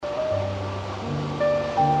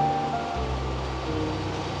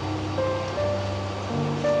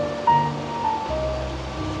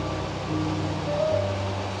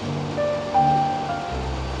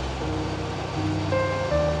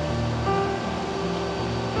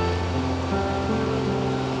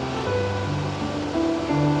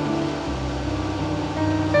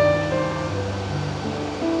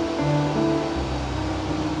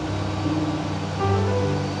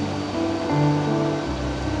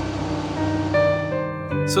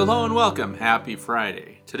So hello and welcome. Happy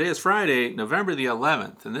Friday. Today is Friday, November the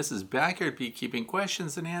 11th, and this is Backyard Beekeeping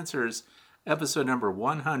Questions and Answers, episode number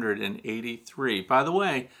 183. By the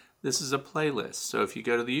way, this is a playlist, so if you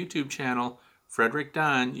go to the YouTube channel, Frederick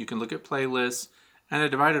Dunn, you can look at playlists, and I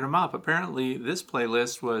divided them up. Apparently, this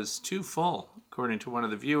playlist was too full, according to one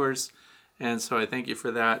of the viewers, and so I thank you for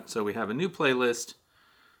that. So we have a new playlist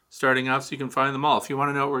starting off so you can find them all. If you want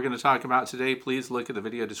to know what we're going to talk about today, please look at the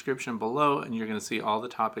video description below and you're going to see all the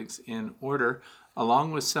topics in order,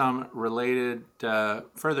 along with some related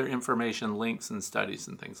further information, links and studies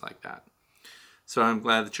and things like that. So I'm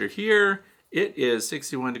glad that you're here. It is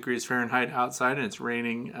 61 degrees Fahrenheit outside and it's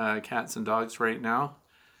raining cats and dogs right now.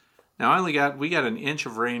 Now we got an inch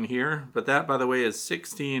of rain here, but that, by the way, is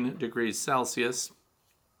 16 degrees Celsius.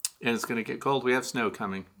 And it's going to get cold. We have snow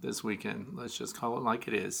coming this weekend. Let's just call it like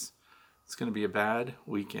it is. It's going to be a bad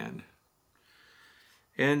weekend.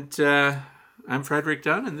 And I'm Frederick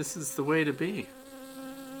Dunn, and this is the way to be.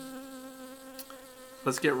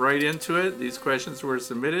 Let's get right into it. These questions were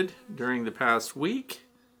submitted during the past week,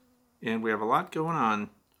 and we have a lot going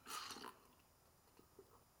on.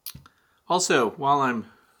 Also, while I'm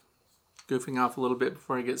goofing off a little bit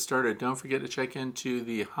before I get started, don't forget to check into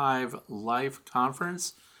the Hive Life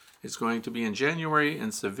Conference. It's going to be in January in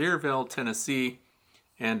Sevierville, Tennessee,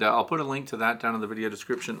 and I'll put a link to that down in the video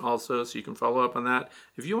description also so you can follow up on that.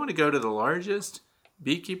 If you want to go to the largest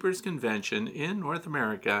beekeepers convention in North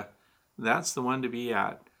America, that's the one to be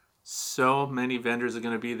at. So many vendors are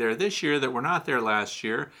going to be there this year that were not there last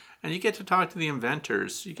year, and you get to talk to the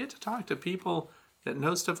inventors. You get to talk to people that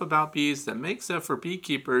know stuff about bees, that make stuff for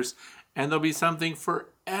beekeepers, and there'll be something for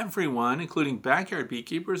everyone, including backyard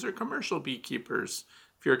beekeepers or commercial beekeepers.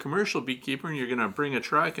 If you're a commercial beekeeper and you're going to bring a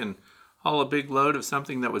truck and haul a big load of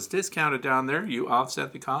something that was discounted down there, you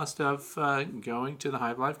offset the cost of going to the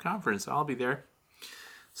Hive Life Conference. I'll be there.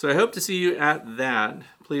 So I hope to see you at that.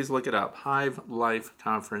 Please look it up. Hive Life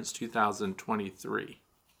Conference 2023.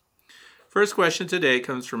 First question today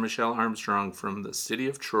comes from Michelle Armstrong from the city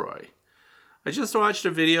of Troy. I just watched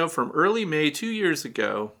a video from early May 2 years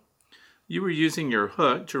ago. You were using your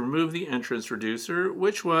hook to remove the entrance reducer,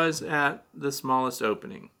 which was at the smallest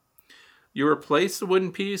opening. You replaced the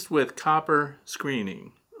wooden piece with copper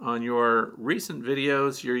screening. On your recent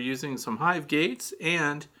videos, you're using some hive gates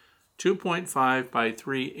and 2.5 by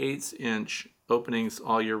 3/8 inch openings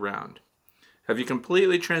all year round. Have you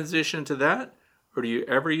completely transitioned to that, or do you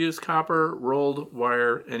ever use copper rolled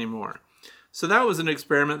wire anymore? So that was an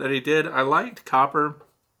experiment that he did. I liked copper.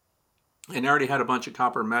 And I already had a bunch of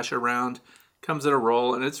copper mesh around. Comes in a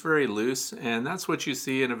roll and it's very loose. And that's what you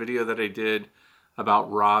see in a video that I did about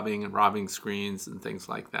robbing and robbing screens and things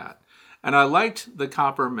like that. And I liked the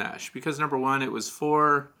copper mesh because, number one, it was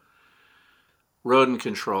for rodent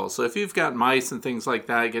control. So if you've got mice and things like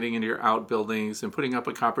that getting into your outbuildings and putting up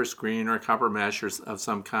a copper screen or a copper mesh of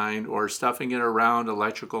some kind, or stuffing it around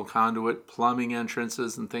electrical conduit, plumbing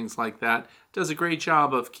entrances and things like that, does a great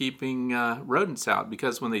job of keeping rodents out,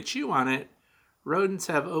 because when they chew on it, rodents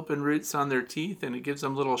have open roots on their teeth and it gives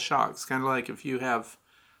them little shocks. Kind of like if you have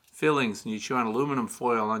fillings and you chew on aluminum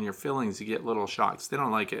foil on your fillings, you get little shocks. They don't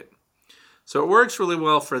like it. So it works really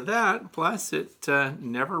well for that. Plus, it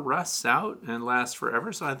never rusts out and lasts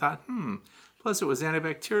forever. So I thought, plus it was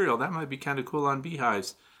antibacterial. That might be kind of cool on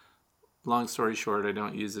beehives. Long story short, I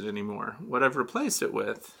don't use it anymore. What I've replaced it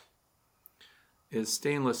with is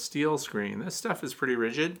stainless steel screen. This stuff is pretty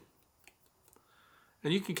rigid.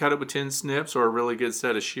 And you can cut it with tin snips or a really good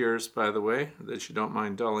set of shears, by the way, that you don't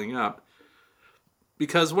mind dulling up.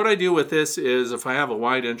 Because what I do with this is, if I have a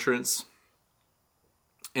wide entrance,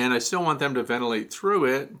 and I still want them to ventilate through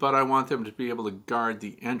it, but I want them to be able to guard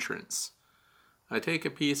the entrance. I take a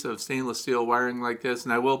piece of stainless steel wiring like this,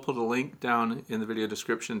 and I will put a link down in the video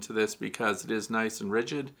description to this because it is nice and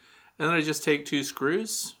rigid. And then I just take 2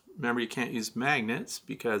 screws. Remember, you can't use magnets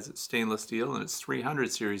because it's stainless steel and it's 300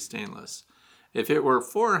 series stainless. If it were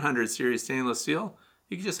 400 series stainless steel,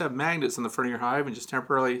 you could just have magnets in the front of your hive and just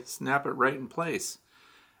temporarily snap it right in place.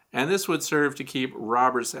 And this would serve to keep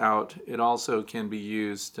robbers out. It also can be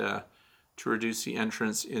used to reduce the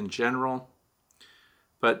entrance in general.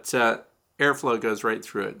 But airflow goes right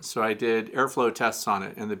through it. So I did airflow tests on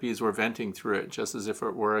it, and the bees were venting through it just as if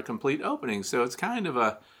it were a complete opening. So it's kind of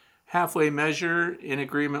a halfway measure in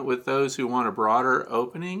agreement with those who want a broader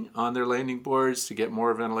opening on their landing boards to get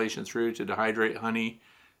more ventilation through, to dehydrate honey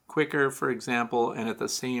quicker, for example, and at the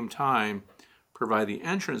same time provide the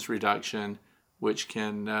entrance reduction, which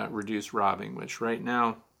can reduce robbing, which right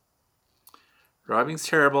now, robbing's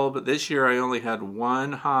terrible, but this year I only had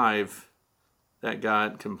 1 hive that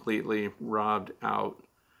got completely robbed out.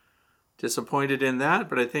 Disappointed in that,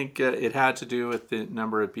 but I think it had to do with the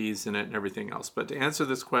number of bees in it and everything else. But to answer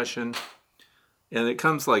this question, and it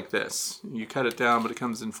comes like this. You cut it down, but it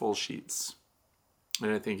comes in full sheets.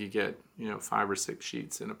 And I think you get, 5 or 6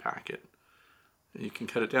 sheets in a packet. And you can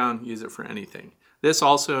cut it down, use it for anything. This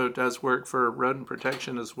also does work for rodent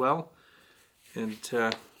protection as well. And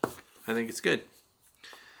I think it's good.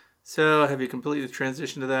 So have you completely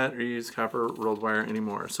transitioned to that or use copper rolled wire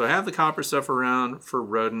anymore? So I have the copper stuff around for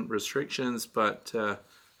rodent restrictions, but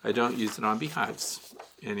I don't use it on beehives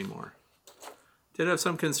anymore. Did have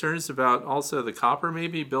some concerns about also the copper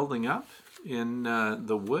maybe building up in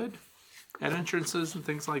the wood at entrances and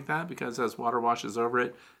things like that, because as water washes over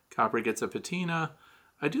it, copper gets a patina.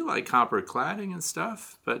 I do like copper cladding and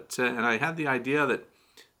stuff, but and I had the idea that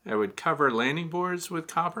I would cover landing boards with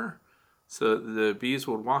copper so the bees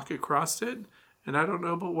would walk across it. And I don't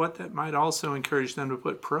know but what that might also encourage them to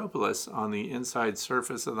put propolis on the inside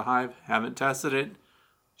surface of the hive. Haven't tested it.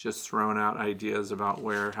 Just throwing out ideas about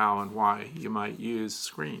where, how, and why you might use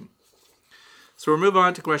screen. So we'll move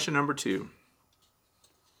on to question number 2.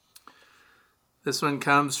 This one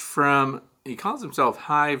comes from, he calls himself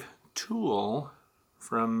Hive Tool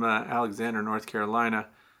from Alexander, North Carolina.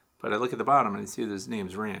 But I look at the bottom and I see that his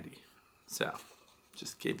name's Randy. So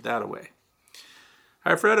just keep that away.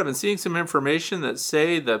 Hi Fred, I've been seeing some information that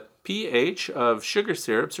say the pH of sugar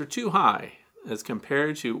syrups are too high as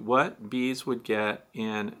compared to what bees would get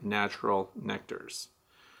in natural nectars.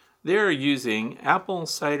 They are using apple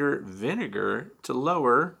cider vinegar to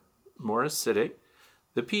lower, more acidic,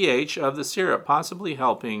 the pH of the syrup, possibly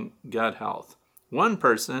helping gut health. One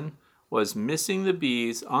person was missing the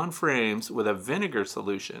bees on frames with a vinegar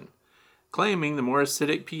solution, claiming the more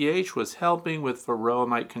acidic pH was helping with varroa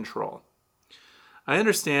mite control. I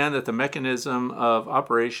understand that the mechanism of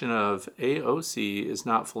operation of AOC is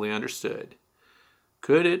not fully understood.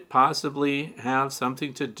 Could it possibly have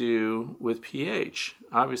something to do with pH?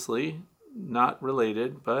 Obviously, not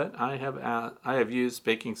related, but I have used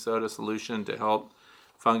baking soda solution to help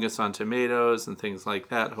fungus on tomatoes and things like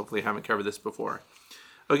that. Hopefully I haven't covered this before.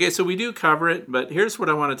 Okay, so we do cover it, but here's what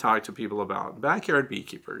I want to talk to people about. Backyard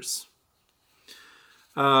beekeepers.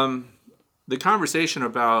 The conversation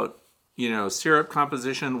about, syrup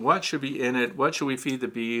composition, what should be in it, what should we feed the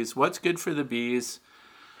bees, what's good for the bees,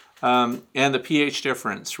 and the pH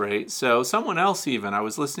difference, right? So someone else even, I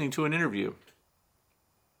was listening to an interview,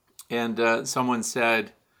 and someone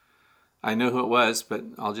said, I know who it was, but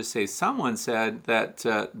I'll just say someone said that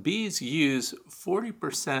bees use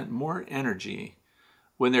 40% more energy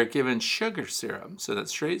when they're given sugar syrup, so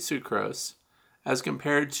that's straight sucrose, as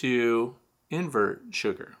compared to invert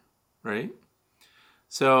sugar, right?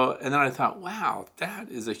 So, and then I thought, wow, that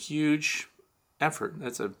is a huge effort.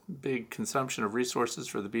 That's a big consumption of resources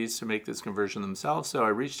for the bees to make this conversion themselves. So I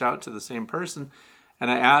reached out to the same person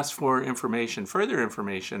and I asked for information, further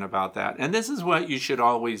information about that. And this is what you should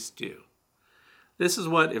always do. This is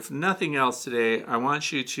what, if nothing else today, I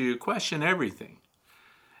want you to question everything.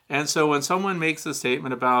 And so when someone makes a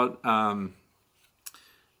statement about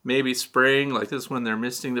maybe spraying, like this when they're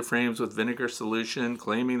misting the frames with vinegar solution,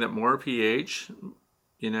 claiming that more pH,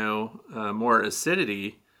 more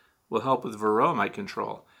acidity will help with varroa mite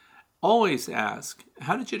control. Always ask,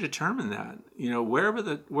 how did you determine that? Where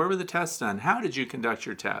were the tests done? How did you conduct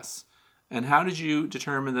your tests? And how did you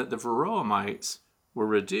determine that the varroa mites were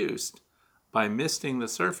reduced by misting the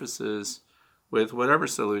surfaces with whatever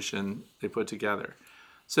solution they put together?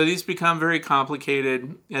 So these become very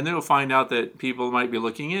complicated, and then we'll find out that people might be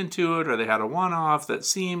looking into it, or they had a one-off that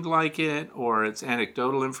seemed like it, or it's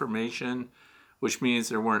anecdotal information, which means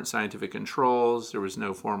there weren't scientific controls, there was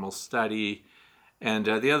no formal study, and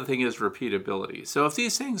the other thing is repeatability. So if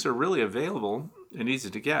these things are really available and easy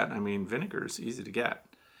to get, vinegar is easy to get,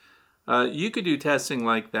 you could do testing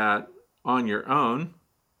like that on your own.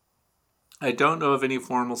 I don't know of any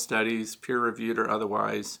formal studies, peer-reviewed or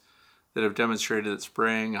otherwise, that have demonstrated that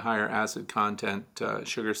spraying a higher acid content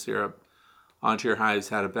sugar syrup onto your hives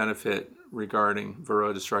had a benefit regarding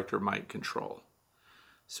varroa destructor mite control.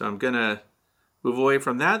 So I'm going to move away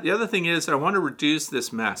from that. The other thing is I want to reduce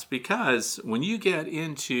this mess, because when you get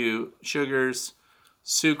into sugars,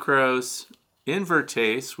 sucrose,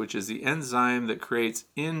 invertase, which is the enzyme that creates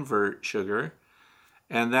invert sugar,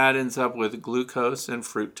 and that ends up with glucose and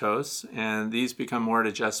fructose, and these become more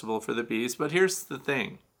digestible for the bees. But here's the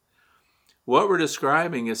thing. What we're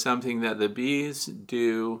describing is something that the bees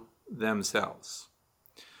do themselves.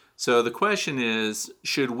 So the question is,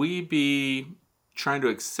 should we be trying to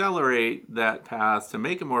accelerate that path to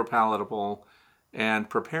make it more palatable and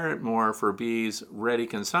prepare it more for bees' ready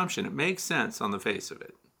consumption? It makes sense on the face of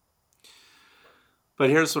it. But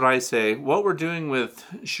here's what I say. What we're doing with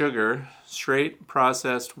sugar, straight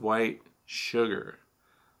processed white sugar,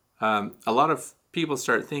 a lot of people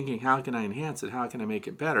start thinking, how can I enhance it? How can I make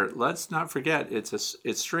it better? Let's not forget, it's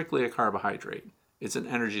strictly a carbohydrate. It's an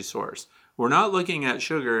energy source. We're not looking at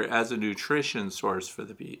sugar as a nutrition source for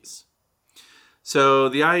the bees. So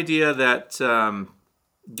the idea that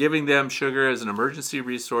giving them sugar as an emergency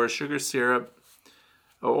resource, sugar syrup,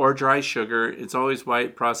 or dry sugar, it's always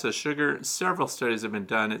white processed sugar. Several studies have been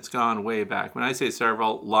done. It's gone way back. When I say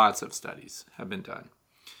several, lots of studies have been done.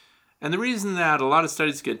 And the reason that a lot of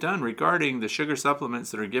studies get done regarding the sugar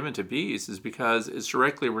supplements that are given to bees is because it's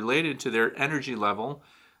directly related to their energy level,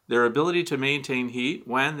 their ability to maintain heat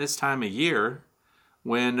when this time of year,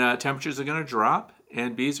 when temperatures are going to drop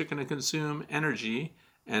and bees are going to consume energy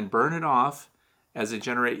and burn it off as they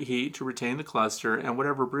generate heat to retain the cluster and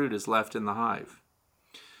whatever brood is left in the hive.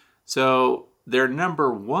 So their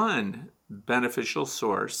number one beneficial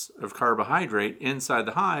source of carbohydrate inside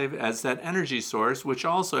the hive as that energy source, which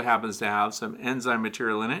also happens to have some enzyme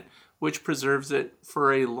material in it, which preserves it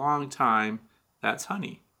for a long time, that's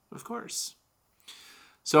honey, of course.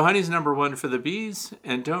 So honey's number one for the bees,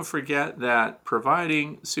 and don't forget that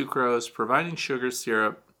providing sucrose, providing sugar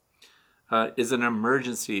syrup is an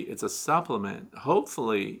emergency. It's a supplement.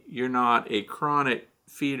 Hopefully you're not a chronic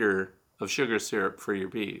feeder of sugar syrup for your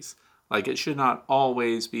bees. Like, it should not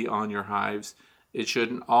always be on your hives. It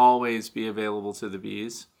shouldn't always be available to the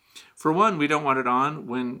bees. For one, we don't want it on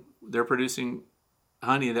when they're producing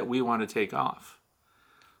honey that we want to take off.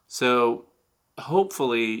 So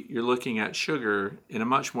hopefully you're looking at sugar in a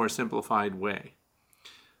much more simplified way.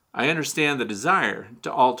 I understand the desire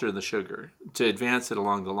to alter the sugar, to advance it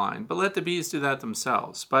along the line, but let the bees do that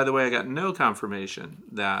themselves. By the way, I got no confirmation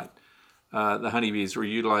that the honeybees were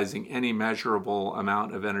utilizing any measurable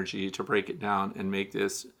amount of energy to break it down and make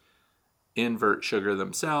this invert sugar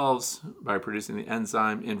themselves by producing the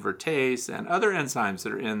enzyme invertase and other enzymes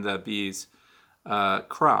that are in the bees'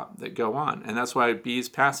 crop that go on. And that's why bees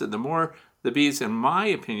pass it. The more the bees, in my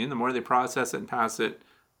opinion, the more they process it and pass it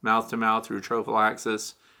mouth to mouth through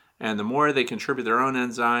trophallaxis, and the more they contribute their own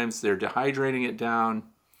enzymes, they're dehydrating it down,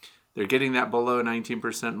 they're getting that below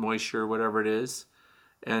 19% moisture, whatever it is,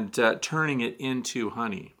 and turning it into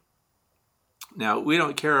honey. Now, we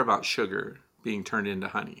don't care about sugar being turned into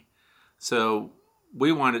honey. So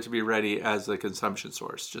we want it to be ready as a consumption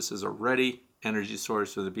source, just as a ready energy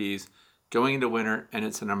source for the bees going into winter, and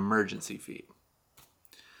it's an emergency feed.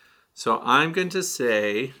 So I'm going to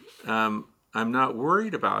say, I'm not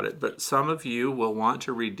worried about it, but some of you will want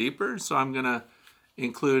to read deeper, so I'm going to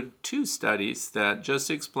include 2 studies that just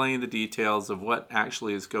explain the details of what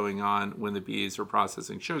actually is going on when the bees are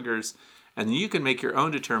processing sugars, and then you can make your own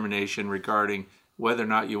determination regarding whether or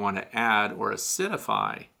not you want to add or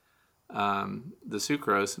acidify the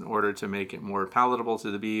sucrose in order to make it more palatable to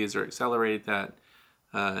the bees or accelerate that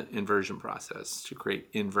inversion process to create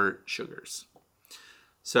invert sugars.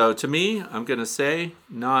 So to me, I'm going to say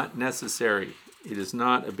not necessary. It is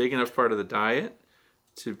not a big enough part of the diet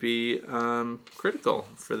to be critical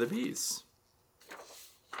for the bees.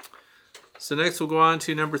 So next we'll go on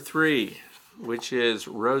to number 3, which is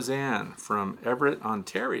Roseanne from Everett,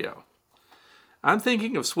 Ontario. I'm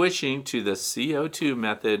thinking of switching to the CO2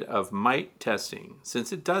 method of mite testing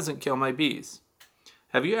since it doesn't kill my bees.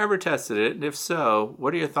 Have you ever tested it? And if so,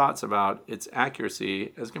 what are your thoughts about its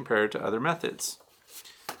accuracy as compared to other methods?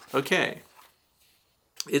 Okay,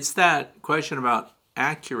 it's that question about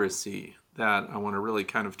accuracy that I want to really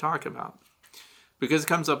kind of talk about, because it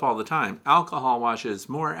comes up all the time. Alcohol washes,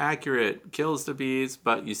 more accurate, kills the bees,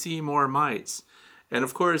 but you see more mites. And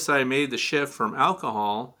of course, I made the shift from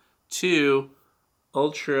alcohol to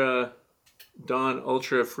Dawn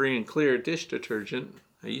Ultra Free and Clear dish detergent.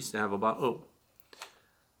 I used to have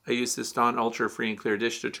I use this Dawn Ultra Free and Clear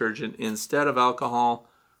dish detergent instead of alcohol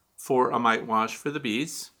for a mite wash for the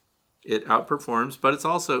bees. It outperforms, but it's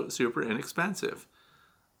also super inexpensive.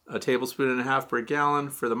 1.5 tablespoons per gallon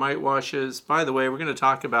for the mite washes. By the way, we're going to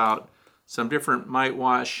talk about some different mite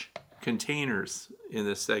wash containers in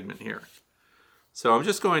this segment here. So I'm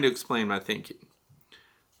just going to explain my thinking.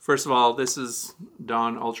 First of all, this is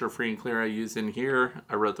Dawn Ultra Free and Clear I use in here.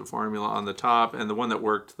 I wrote the formula on the top, and the one that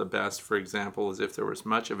worked the best, for example, is if there was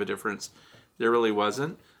much of a difference. There really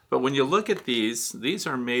wasn't. But when you look at these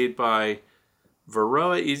are made by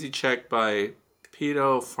Varroa Easy Check by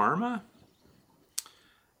Phytopharma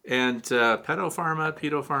and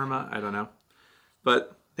Phytopharma, I don't know.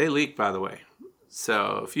 But they leak, by the way.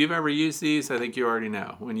 So if you've ever used these, I think you already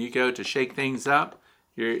know. When you go to shake things up,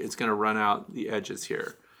 it's going to run out the edges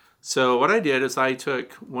here. So what I did is I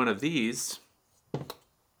took one of these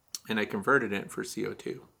and I converted it for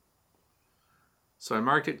CO2. So I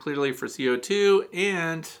marked it clearly for CO2,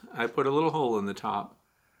 and I put a little hole in the top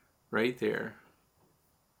right there.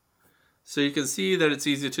 So you can see that it's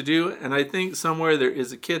easy to do, and I think somewhere there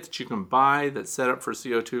is a kit that you can buy that's set up for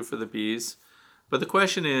CO2 for the bees. But the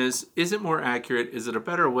question is it more accurate? Is it a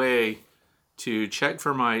better way to check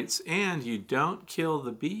for mites and you don't kill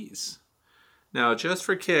the bees? Now, just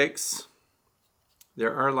for kicks,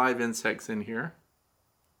 there are live insects in here.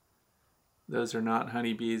 Those are not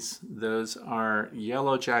honeybees. Those are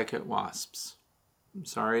yellow jacket wasps. I'm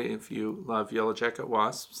sorry if you love yellow jacket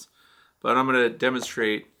wasps, but I'm going to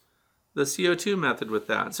demonstrate the CO2 method with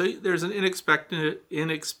that. So there's an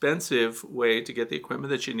inexpensive way to get the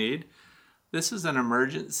equipment that you need. This is an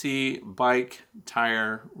emergency bike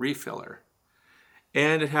tire refiller,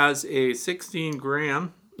 and it has a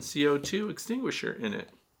 16-gram CO2 extinguisher in it.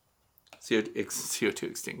 CO2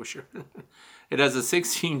 extinguisher. It has a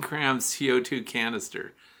 16-gram CO2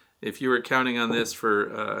 canister. If you were counting on this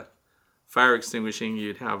for fire extinguishing,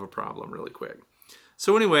 you'd have a problem really quick.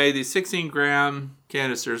 So anyway, these 16-gram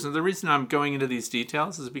canisters, and the reason I'm going into these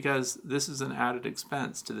details is because this is an added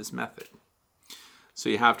expense to this method. So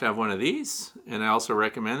you have to have one of these, and I also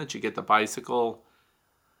recommend that you get the bicycle,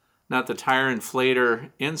 not the tire inflator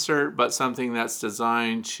insert, but something that's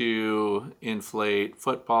designed to inflate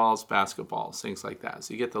footballs, basketballs, things like that.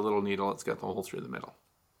 So you get the little needle, it's got the hole through the middle.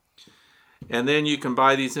 And then you can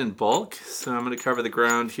buy these in bulk. So I'm going to cover the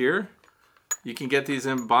ground here. You can get these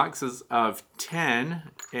in boxes of 10,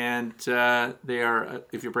 and they are,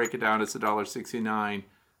 if you break it down, it's $1.69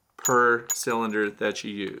 per cylinder that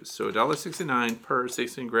you use. So $1.69 per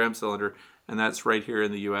 16-gram cylinder, and that's right here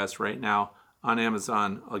in the US right now on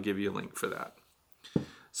Amazon. I'll give you a link for that.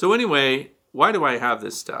 So anyway, why do I have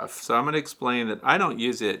this stuff? So I'm going to explain that I don't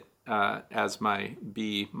use it as my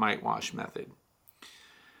bee mite wash method.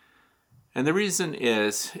 And the reason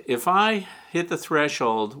is, if I hit the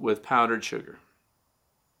threshold with powdered sugar,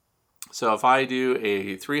 so if I do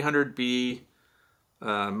a 300 bee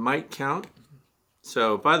mite count,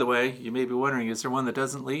 so by the way, you may be wondering, is there one that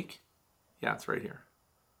doesn't leak? Yeah, it's right here.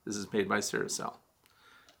 This is made by Ceracell.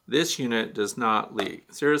 This unit does not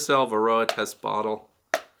leak. Ceracell varroa test bottle,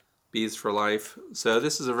 Bees for Life. So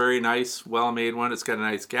this is a very nice, well-made one. It's got a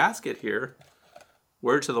nice gasket here.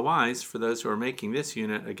 Word to the wise, for those who are making this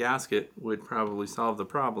unit, a gasket would probably solve the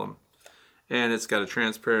problem. And it's got a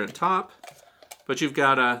transparent top, but you've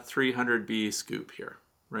got a 300 bee scoop here,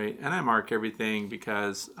 right? And I mark everything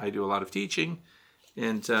because I do a lot of teaching,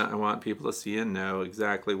 and I want people to see and know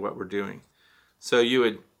exactly what we're doing. So you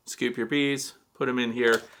would scoop your bees, put them in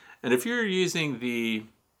here, and if you're using the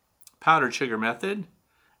powdered sugar method,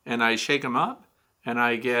 and I shake them up, and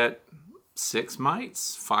I get 6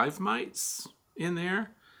 mites, 5 mites, in there,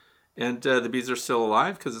 and the bees are still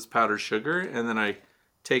alive because it's powdered sugar, and then I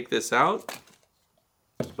take this out.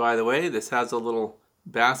 By the way, this has a little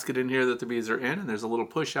basket in here that the bees are in, and there's a little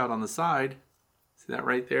push out on the side. See that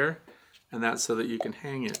right there? And that's so that you can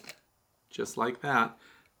hang it just like that,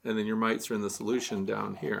 and then your mites are in the solution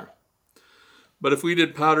down here. But if we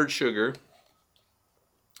did powdered sugar,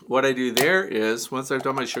 what I do there is, once I've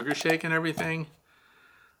done my sugar shake and everything,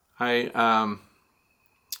 I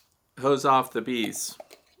hose off the bees.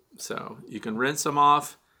 So you can rinse them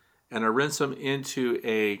off, and I rinse them into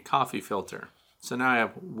a coffee filter. So now I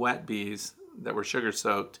have wet bees that were sugar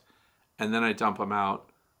soaked, and then I dump them out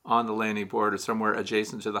on the landing board or somewhere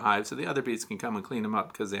adjacent to the hive so the other bees can come and clean them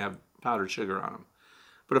up because they have powdered sugar on them.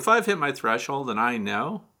 But if I've hit my threshold and I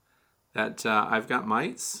know that I've got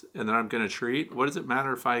mites and that I'm going to treat, what does it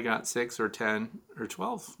matter if I got 6 or 10 or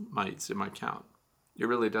 12 mites in my count? It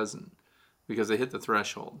really doesn't, because I hit the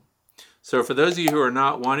threshold. So for those of you who are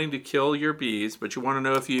not wanting to kill your bees, but you want to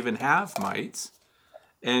know if you even have mites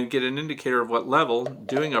and get an indicator of what level,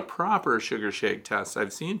 doing a proper sugar shake test.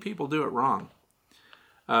 I've seen people do it wrong.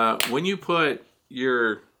 When you put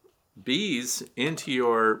your bees into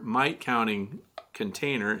your mite counting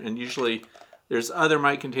container, and usually there's other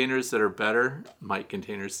mite containers that are better,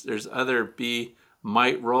 there's other bee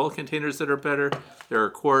mite roll containers that are better. There are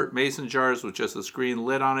quart mason jars with just a screen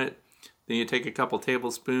lid on it. Then you take a couple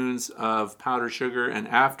tablespoons of powdered sugar, and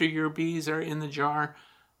after your bees are in the jar,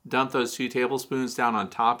 dump those 2 tablespoons down on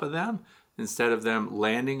top of them instead of them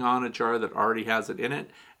landing on a jar that already has it in it.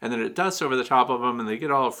 And then it dusts over the top of them, and they get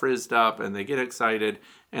all frizzed up, and they get excited,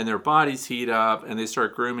 and their bodies heat up, and they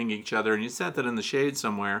start grooming each other. And you set that in the shade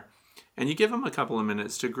somewhere, and you give them a couple of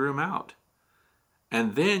minutes to groom out.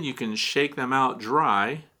 And then you can shake them out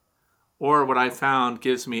dry, or what I found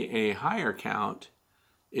gives me a higher count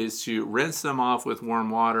is to rinse them off with warm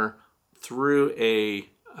water through a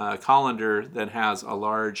colander that has a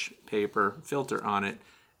large paper filter on it,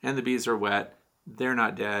 and the bees are wet, they're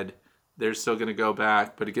not dead. They're still going to go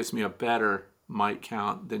back, but it gives me a better mite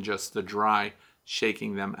count than just the dry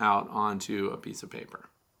shaking them out onto a piece of paper.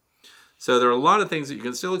 So there are a lot of things that you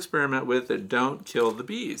can still experiment with that don't kill the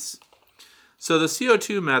bees. So the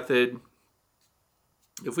CO2 method,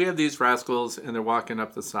 if we have these rascals and they're walking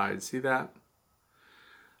up the side, see that?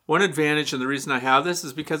 One advantage, and the reason I have this,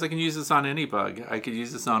 is because I can use this on any bug. I could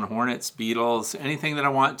use this on hornets, beetles, anything that I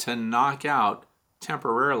want to knock out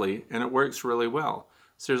temporarily, and it works really well.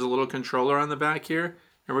 So there's a little controller on the back here,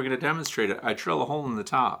 and we're going to demonstrate it. I drill a hole in the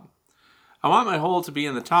top. I want my hole to be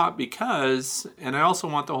in the top because, and I also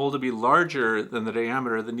want the hole to be larger than the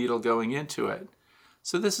diameter of the needle going into it.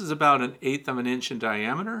 So this is about 1/8 of an inch in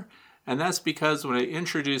diameter, and that's because when I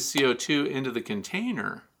introduce CO2 into the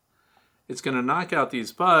container, it's going to knock out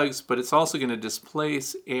these bugs, but it's also going to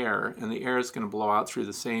displace air, and the air is going to blow out through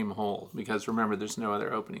the same hole because remember, there's no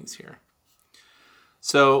other openings here.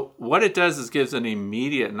 So what it does is gives an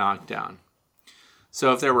immediate knockdown.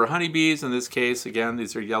 So if there were honeybees, in this case, again,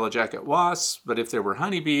 these are yellow jacket wasps, but if there were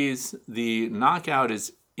honeybees, the knockout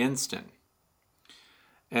is instant.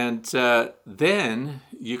 And then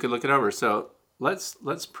you can look it over. So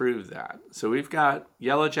let's prove that. So we've got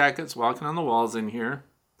yellow jackets walking on the walls in here.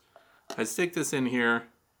 I stick this in here,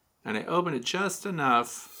 and I open it just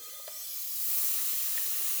enough,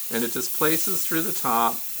 and it displaces through the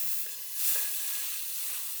top.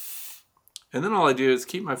 And then all I do is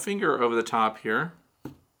keep my finger over the top here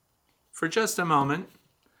for just a moment.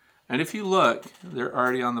 And if you look, they're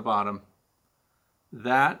already on the bottom.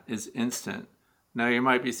 That is instant. Now you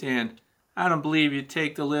might be saying, I don't believe you,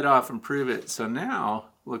 take the lid off and prove it. So now,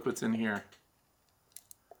 look what's in here.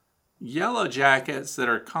 Yellow jackets that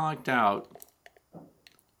are conked out.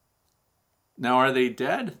 Now are they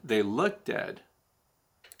dead? They look dead.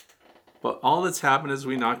 But all that's happened is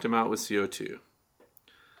we knocked them out with CO2.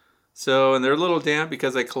 So, and they're a little damp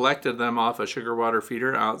because I collected them off a sugar water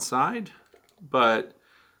feeder outside. But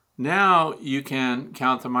now you can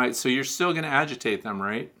count the mites. So you're still going to agitate them,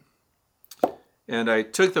 right? And I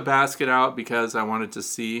took the basket out because I wanted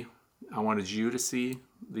you to see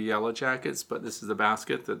the yellow jackets, but this is the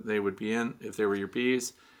basket that they would be in if they were your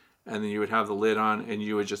bees. And then you would have the lid on and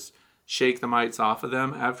you would just shake the mites off of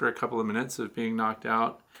them after a couple of minutes of being knocked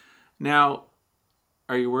out. Now,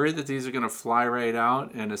 are you worried that these are going to fly right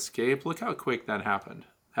out and escape? Look how quick that happened.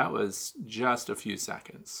 That was just a few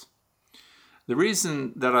seconds. The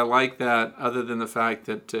reason that I like that, other than the fact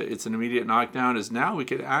that it's an immediate knockdown, is now we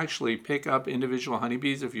could actually pick up individual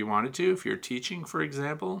honeybees if you wanted to, if you're teaching, for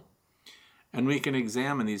example, and we can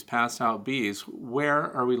examine these passed out bees. Where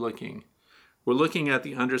are we looking? We're looking at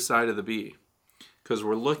the underside of the bee because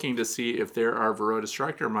we're looking to see if there are varroa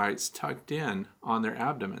destructor mites tucked in on their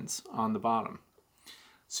abdomens on the bottom.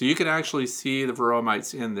 So you could actually see the varroa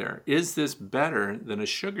mites in there. Is this better than a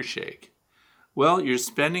sugar shake? Well, you're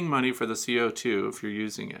spending money for the CO2 if you're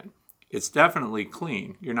using it. It's definitely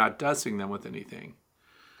clean. You're not dusting them with anything.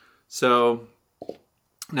 So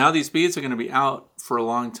now these bees are going to be out for a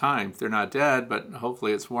long time. They're not dead, but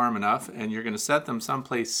hopefully it's warm enough, and you're going to set them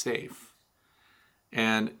someplace safe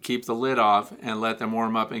and keep the lid off and let them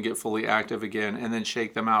warm up and get fully active again, and then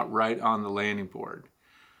shake them out right on the landing board.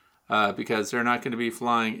 Because they're not going to be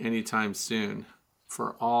flying anytime soon.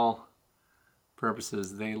 For all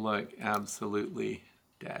purposes, they look absolutely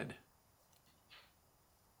dead.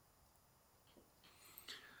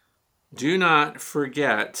 Do not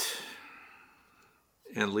forget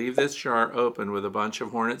and leave this jar open with a bunch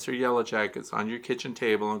of hornets or yellow jackets on your kitchen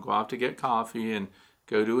table and go off to get coffee and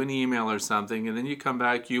go to an email or something, and then you come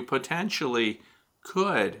back. You potentially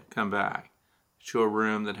could come back to a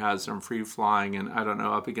room that has them free flying and, I don't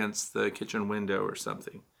know, up against the kitchen window or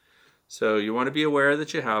something. So you want to be aware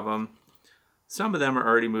that you have them. Some of them are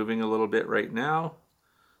already moving a little bit right now.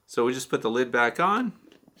 So we just put the lid back on.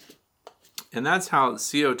 And that's how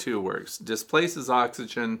CO2 works. Displaces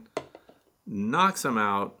oxygen, knocks them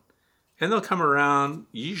out, and they'll come around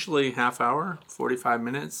usually half hour, 45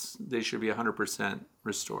 minutes. They should be 100%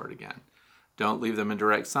 restored again. Don't leave them in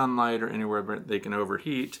direct sunlight or anywhere where they can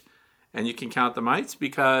overheat. And you can count the mites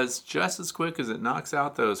because just as quick as it knocks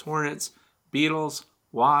out those hornets, beetles,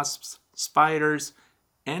 wasps, spiders,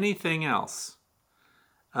 anything else,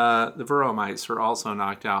 the varroa mites are also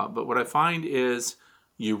knocked out. But what I find is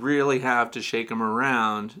you really have to shake them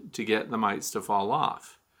around to get the mites to fall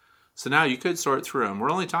off. So now you could sort through them.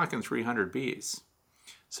 We're only talking 300 bees.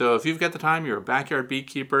 So if you've got the time, you're a backyard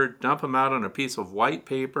beekeeper, dump them out on a piece of white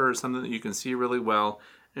paper or something that you can see really well,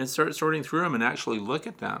 and start sorting through them and actually look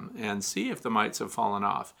at them and see if the mites have fallen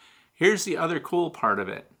off. Here's the other cool part of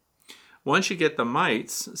it. Once you get the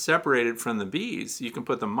mites separated from the bees, you can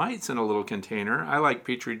put the mites in a little container. I like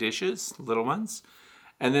Petri dishes, little ones.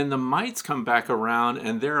 And then the mites come back around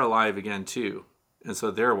and they're alive again too. And so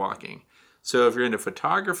they're walking. So if you're into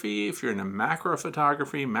photography, if you're into macro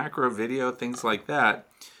photography, macro video, things like that,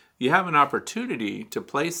 you have an opportunity to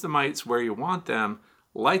place the mites where you want them,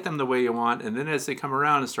 light them the way you want, and then as they come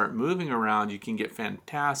around and start moving around, you can get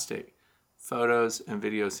fantastic photos and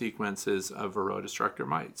video sequences of varroa destructor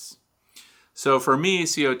mites. So for me,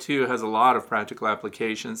 CO2 has a lot of practical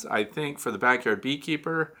applications. I think for the backyard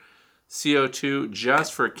beekeeper, CO2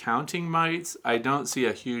 just for counting mites, I don't see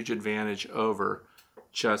a huge advantage over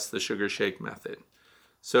just the sugar shake method.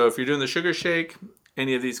 So if you're doing the sugar shake,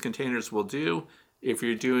 any of these containers will do. If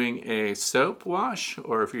you're doing a soap wash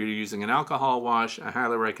or if you're using an alcohol wash, I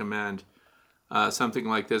highly recommend something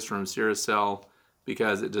like this from Ceracell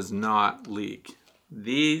because it does not leak.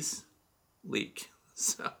 These leak.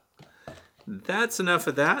 So that's enough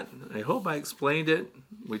of that. I hope I explained it.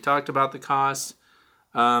 We talked about the cost.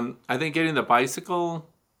 I think getting the bicycle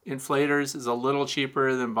inflators is a little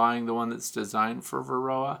cheaper than buying the one that's designed for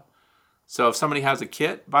varroa. So if somebody has a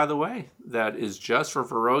kit, by the way, that is just for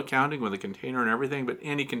varroa counting with a container and everything, but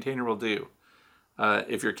any container will do.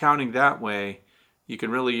 If you're counting that way, you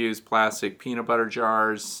can really use plastic peanut butter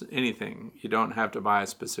jars, anything. You don't have to buy a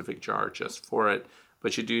specific jar just for it,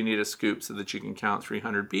 but you do need a scoop so that you can count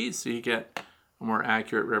 300 bees so you get a more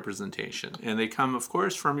accurate representation. And they come, of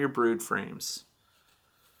course, from your brood frames.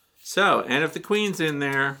 So, and if the queen's in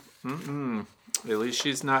there, at least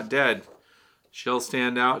she's not dead. She'll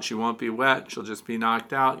stand out. She won't be wet. She'll just be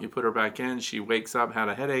knocked out. You put her back in. She wakes up, had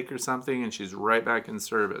a headache or something, and she's right back in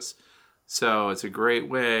service. So it's a great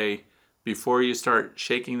way before you start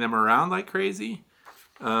shaking them around like crazy.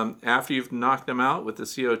 After you've knocked them out with the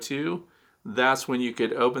CO2, that's when you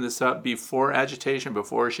could open this up before agitation,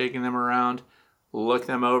 before shaking them around. Look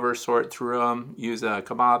them over, sort through them, use a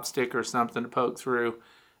kebab stick or something to poke through,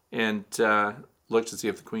 and look to see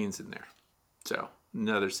if the queen's in there. So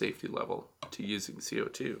another safety level to using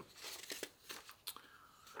CO2.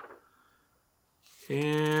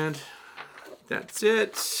 And that's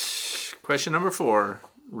it. Question number 4.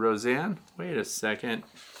 Roseanne, wait a second.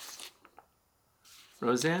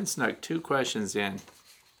 Roseanne snuck 2 questions in.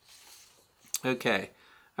 Okay,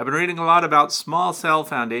 I've been reading a lot about small cell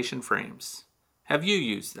foundation frames. Have you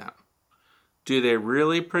used them? Do they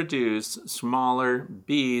really produce smaller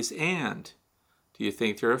bees, and do you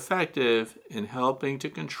think they're effective in helping to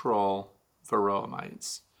control varroa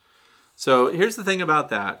mites? So here's the thing about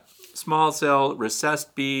that. Small cell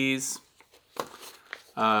recessed bees,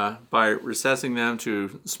 by recessing them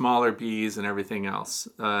to smaller bees and everything else.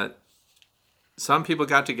 Some people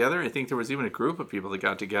got together. I think there was even a group of people that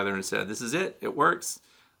got together and said, this is it. It works.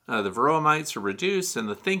 The varroa mites are reduced. And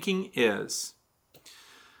the thinking is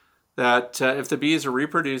that if the bees are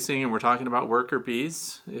reproducing, and we're talking about worker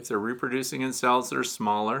bees, if they're reproducing in cells that are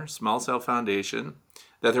smaller, small cell foundation,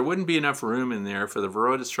 that there wouldn't be enough room in there for the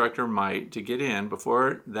varroa destructor mite to get in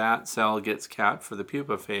before that cell gets capped for the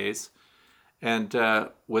pupa phase, and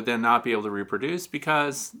would then not be able to reproduce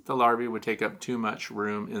because the larvae would take up too much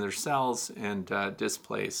room in their cells and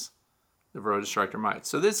displace the varroa destructor mites.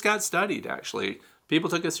 So this got studied, actually.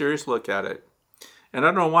 People took a serious look at it. And I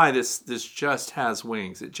don't know why this just has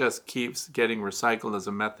wings. It just keeps getting recycled as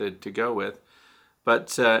a method to go with.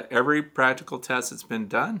 But every practical test that's been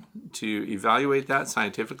done to evaluate that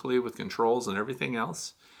scientifically with controls and everything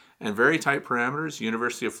else, and very tight parameters,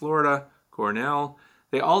 University of Florida, Cornell,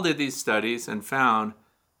 they all did these studies and found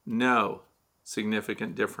no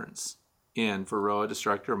significant difference in varroa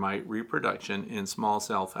destructor mite reproduction in small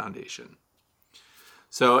cell foundation.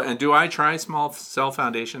 So, and do I try small cell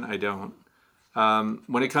foundation? I don't.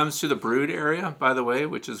 When it comes to the brood area, by the way,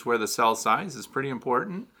 which is where the cell size is pretty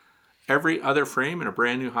important, every other frame in a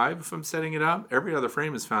brand new hive, if I'm setting it up, every other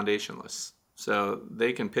frame is foundationless. So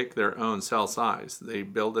they can pick their own cell size. They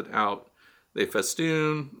build it out. They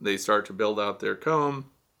festoon, they start to build out their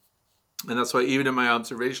comb. And that's why even in my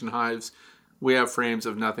observation hives, we have frames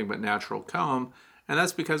of nothing but natural comb. And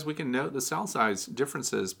that's because we can note the cell size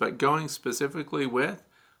differences. But going specifically with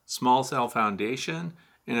small cell foundation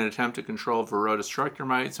in an attempt to control varroa destructor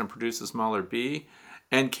mites and produce a smaller bee,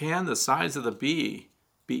 and can the size of the bee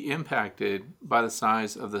be impacted by the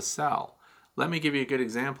size of the cell? Let me give you a good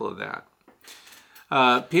example of that.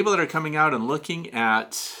 People that are coming out and looking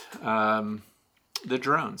at the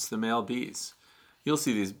drones, the male bees, you'll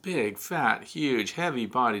see these big, fat, huge,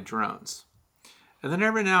 heavy-bodied drones. And then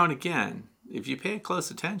every now and again, if you pay close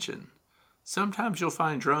attention, sometimes you'll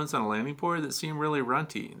find drones on a landing board that seem really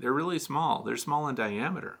runty. They're really small. They're small in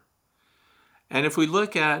diameter. And if we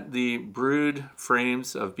look at the brood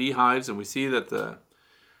frames of beehives, and we see that the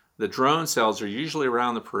drone cells are usually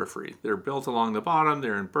around the periphery. They're built along the bottom,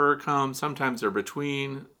 they're in burr comb, sometimes they're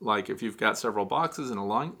between, like if you've got several boxes in a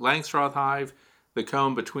Langstroth hive, the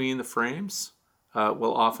comb between the frames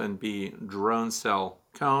will often be drone cell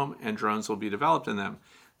comb, and drones will be developed in them.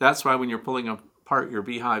 That's why when you're pulling apart your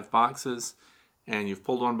beehive boxes, and you've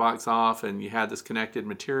pulled one box off and you had this connected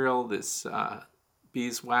material, this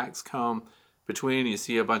beeswax comb between, you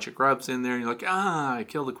see a bunch of grubs in there, and you're like, I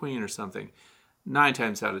killed a queen or something. 9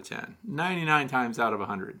 times out of 10, 99 times out of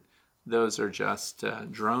 100, those are just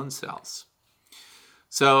drone cells.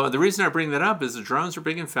 So the reason I bring that up is the drones are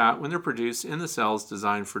big and fat when they're produced in the cells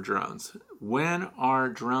designed for drones. When are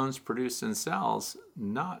drones produced in cells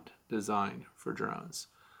not designed for drones?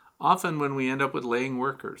 Often when we end up with laying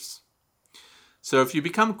workers. So if you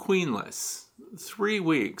become queenless, 3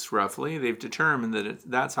 weeks roughly, they've determined that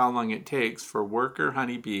that's how long it takes for worker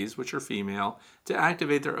honeybees, which are female, to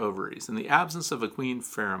activate their ovaries in the absence of a queen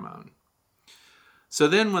pheromone. So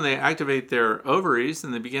then when they activate their ovaries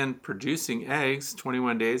and they begin producing eggs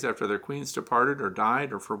 21 days after their queen's departed or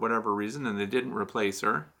died or for whatever reason and they didn't replace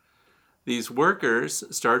her, these workers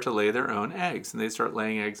start to lay their own eggs, and they start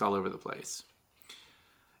laying eggs all over the place.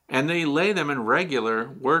 And they lay them in regular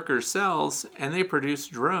worker cells, and they produce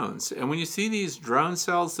drones. And when you see these drone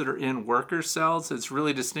cells that are in worker cells, it's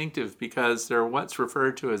really distinctive because they're what's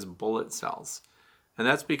referred to as bullet cells. And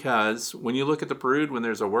that's because when you look at the brood, when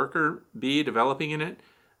there's a worker bee developing in it,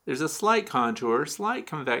 there's a slight contour, slight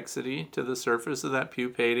convexity to the surface of that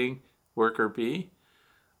pupating worker bee.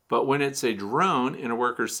 But when it's a drone in a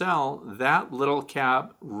worker cell, that little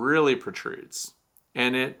cap really protrudes.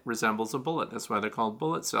 And it resembles a bullet. That's why they're called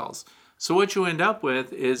bullet cells. So what you end up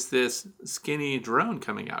with is this skinny drone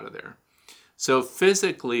coming out of there. So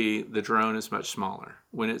physically, the drone is much smaller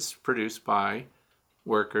when it's produced by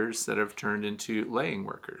workers that have turned into laying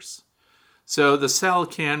workers. So the cell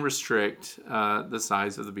can restrict the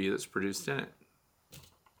size of the bee that's produced in it.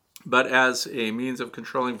 But as a means of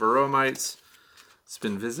controlling varroa mites, it's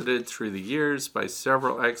been visited through the years by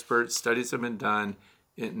several experts. Studies have been done.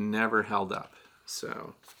 It never held up.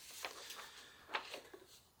 So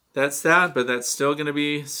that's that, but that's still going to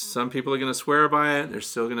be, some people are going to swear by it. They're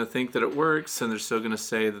still going to think that it works, and they're still going to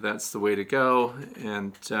say that that's the way to go.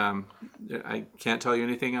 And I can't tell you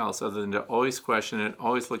anything else other than to always question it,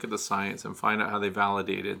 always look at the science, and find out how they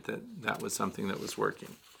validated that that was something that was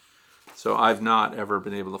working. So I've not ever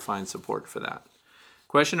been able to find support for that.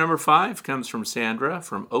 Question number 5 comes from Sandra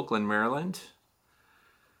from Oakland, Maryland.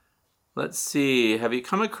 Let's see, have you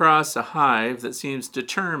come across a hive that seems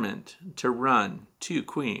determined to run 2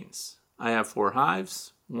 queens? I have 4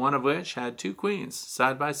 hives, one of which had 2 queens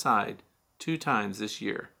side by side 2 times this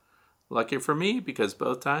year. Lucky for me because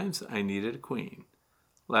both times I needed a queen.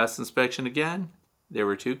 Last inspection again, there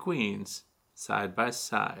were 2 queens side by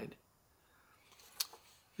side.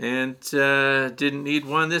 And didn't need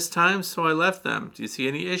one this time, so I left them. Do you see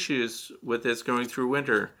any issues with this going through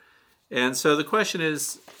winter? And so the question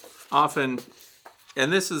is, often,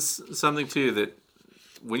 and this is something too, that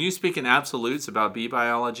when you speak in absolutes about bee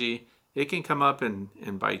biology, it can come up and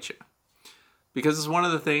bite you. Because it's one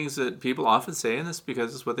of the things that people often say, and this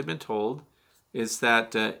because it's what they've been told, is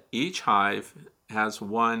that each hive has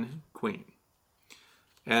 1 queen.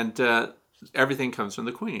 And everything comes from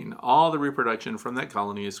the queen. All the reproduction from that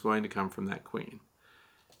colony is going to come from that queen.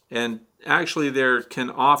 And actually, there can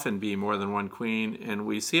often be more than 1 queen, and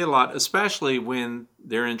we see it a lot, especially when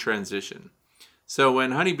they're in transition. So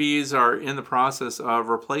when honeybees are in the process of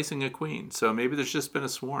replacing a queen, so maybe there's just been a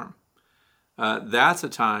swarm, that's a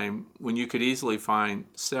time when you could easily find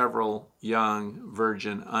several young,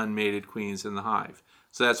 virgin, unmated queens in the hive.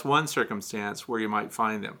 So that's one circumstance where you might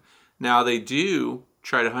find them. Now, they do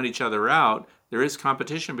try to hunt each other out. There is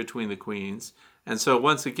competition between the queens, and so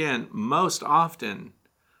once again, most often,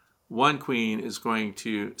 1 queen is going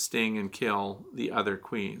to sting and kill the other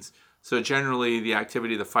queens. So generally, the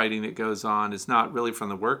activity, the fighting that goes on is not really from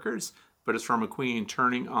the workers, but it's from a queen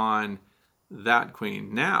turning on that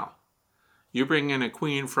queen. Now, you bring in a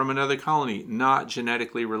queen from another colony, not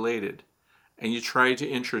genetically related, and you try to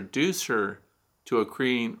introduce her to a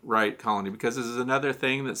queen-right colony, because this is another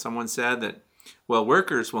thing that someone said that, well,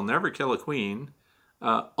 workers will never kill a queen.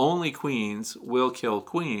 Only queens will kill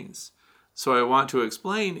queens. So I want to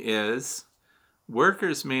explain is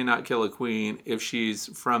workers may not kill a queen if she's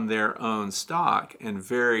from their own stock and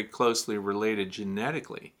very closely related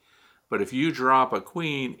genetically. But if you drop a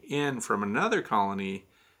queen in from another colony,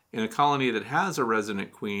 in a colony that has a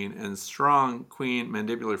resident queen and strong queen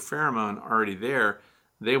mandibular pheromone already there,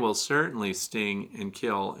 they will certainly sting and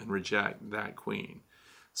kill and reject that queen.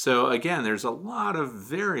 So again, there's a lot of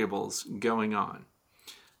variables going on.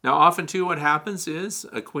 Now, often too, what happens is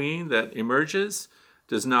a queen that emerges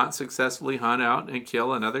does not successfully hunt out and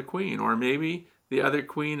kill another queen, or maybe the other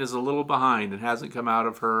queen is a little behind and hasn't come out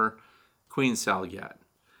of her queen cell yet.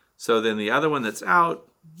 So then the other one that's out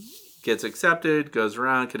gets accepted, goes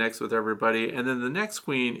around, connects with everybody, and then the next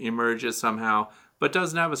queen emerges somehow, but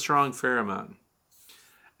doesn't have a strong pheromone.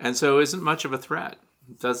 And so isn't much of a threat.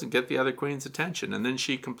 Doesn't get the other queen's attention. And then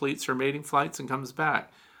she completes her mating flights and comes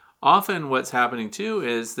back. Often what's happening too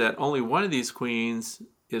is that only one of these queens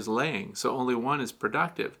is laying, so only one is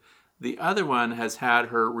productive. The other one has had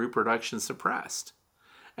her reproduction suppressed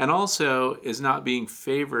and also is not being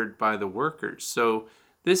favored by the workers. So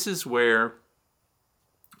this is where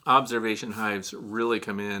observation hives really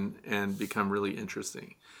come in and become really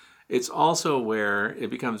interesting. It's also where it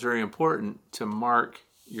becomes very important to mark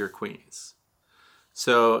your queens.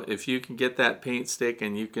 So if you can get that paint stick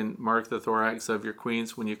and you can mark the thorax of your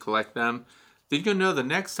queens when you collect them, then you'll know the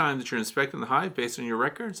next time that you're inspecting the hive based on your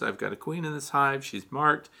records, I've got a queen in this hive, she's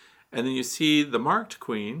marked, and then you see the marked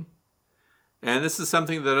queen. And this is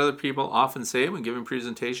something that other people often say when giving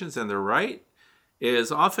presentations, and they're right,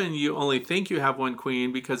 is often you only think you have one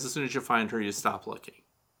queen because as soon as you find her, you stop looking.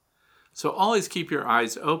 So always keep your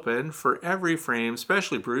eyes open for every frame,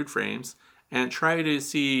 especially brood frames, and try to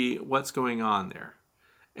see what's going on there.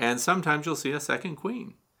 And sometimes you'll see a second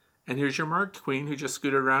queen. And here's your marked queen who just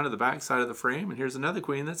scooted around to the back side of the frame, and here's another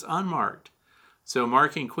queen that's unmarked. So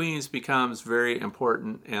marking queens becomes very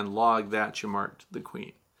important, and log that you marked the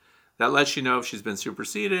queen. That lets you know if she's been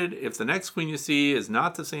superseded, if the next queen you see is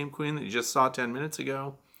not the same queen that you just saw 10 minutes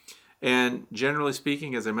ago. And generally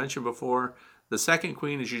speaking, as I mentioned before, the second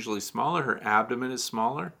queen is usually smaller, her abdomen is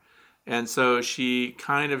smaller, and so she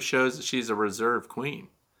kind of shows that she's a reserve queen.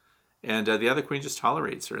 And the other queen just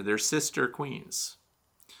tolerates her. They're sister queens.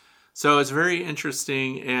 So it's very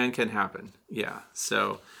interesting and can happen. Yeah.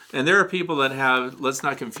 So, and there are people that have, let's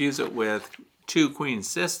not confuse it with two queen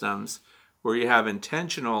systems where you have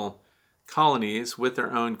intentional colonies with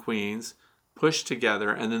their own queens pushed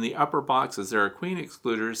together. And then the upper boxes, there are queen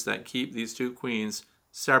excluders that keep these two queens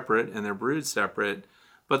separate and their brood separate.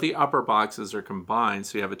 But the upper boxes are combined.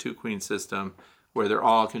 So you have a two queen system where they're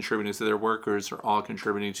all contributing, so their workers are all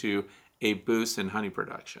contributing to a boost in honey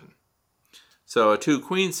production. So a two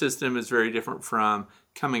queen system is very different from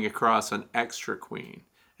coming across an extra queen.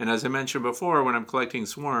 And as I mentioned before, when I'm collecting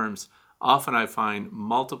swarms, often I find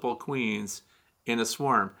multiple queens in a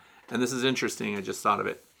swarm. And this is interesting, I just thought of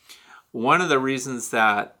it. One of the reasons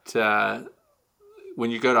that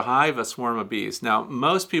when you go to hive a swarm of bees, now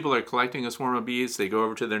most people are collecting a swarm of bees, they go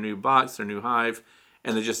over to their new box, their new hive,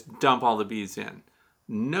 and they just dump all the bees in.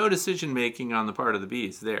 No decision making on the part of the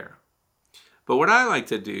bees there. But what I like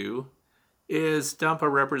to do is dump a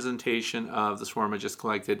representation of the swarm I just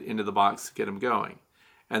collected into the box to get them going.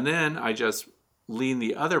 And then I just lean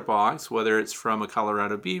the other box, whether it's from a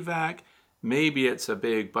Colorado bee vac, maybe it's a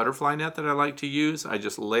big butterfly net that I like to use. I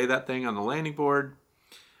just lay that thing on the landing board,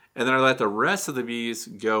 and then I let the rest of the bees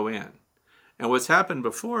go in. And what's happened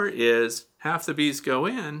before is half the bees go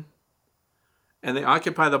in, and they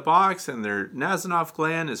occupy the box, and their Nasanov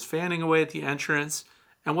gland is fanning away at the entrance,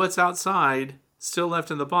 and what's outside, still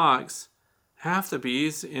left in the box, half the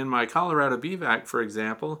bees in my Colorado bee vac, for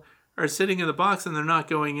example, are sitting in the box and they're not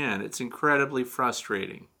going in. It's incredibly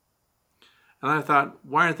frustrating. And I thought,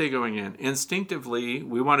 why aren't they going in? Instinctively,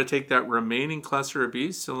 we want to take that remaining cluster of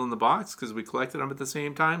bees still in the box because we collected them at the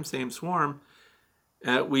same time, same swarm.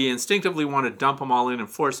 We instinctively want to dump them all in and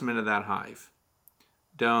force them into that hive.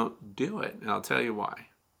 Don't do it, and I'll tell you why.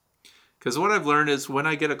 Because what I've learned is when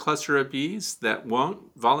I get a cluster of bees that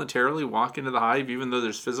won't voluntarily walk into the hive, even though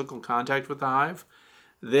there's physical contact with the hive,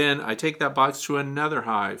 then I take that box to another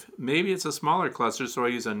hive. Maybe it's a smaller cluster, so I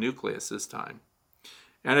use a nucleus this time.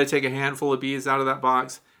 And I take a handful of bees out of that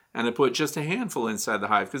box, and I put just a handful inside the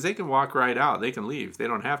hive, because they can walk right out. They can leave. They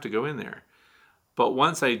don't have to go in there. But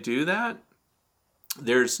once I do that,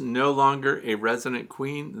 there's no longer a resident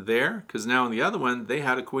queen there, because now in the other one, they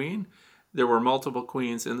had a queen. There were multiple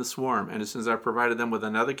queens in the swarm, and as soon as I provided them with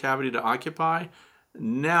another cavity to occupy,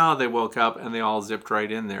 now they woke up and they all zipped right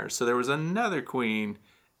in there. So there was another queen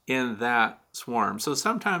in that swarm. So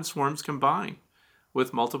sometimes swarms combine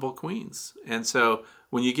with multiple queens. And so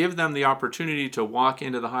when you give them the opportunity to walk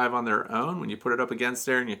into the hive on their own, when you put it up against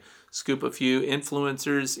there and you scoop a few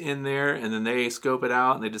influencers in there and then they scope it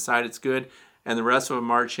out and they decide it's good and the rest of them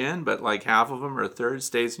march in, but like half of them or a third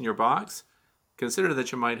stays in your box, consider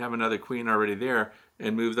that you might have another queen already there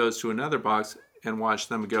and move those to another box and watch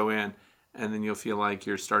them go in and then you'll feel like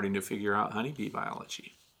you're starting to figure out honeybee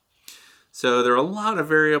biology. So there are a lot of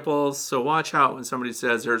variables, so watch out when somebody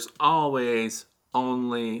says there's always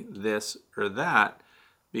only this or that,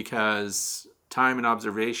 because time and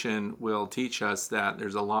observation will teach us that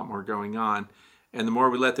there's a lot more going on. And the more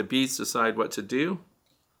we let the bees decide what to do,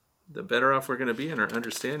 the better off we're going to be in our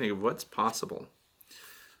understanding of what's possible.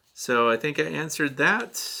 So I think I answered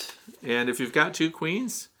that. And if you've got 2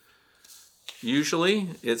 queens, usually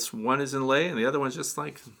it's one is in lay and the other one's just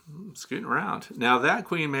like scooting around. Now that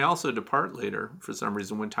queen may also depart later for some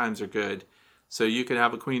reason when times are good. So you could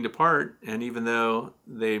have a queen depart, and even though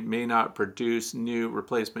they may not produce new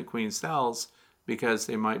replacement queen cells, because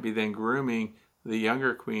they might be then grooming the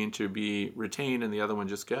younger queen to be retained and the other one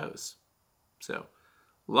just goes. So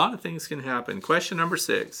a lot of things can happen. Question number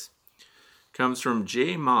 6 comes from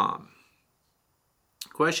J Mom.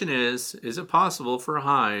 Question is it possible for a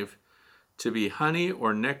hive to be honey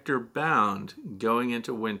or nectar bound going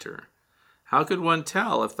into winter? How could one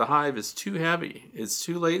tell if the hive is too heavy, it's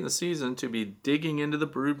too late in the season to be digging into the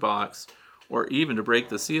brood box, or even to break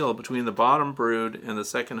the seal between the bottom brood and the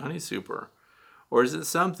second honey super? Or is it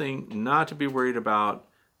something not to be worried about,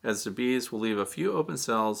 as the bees will leave a few open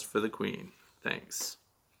cells for the queen? Thanks.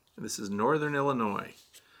 This is Northern Illinois.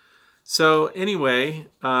 So anyway,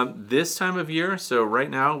 this time of year, so right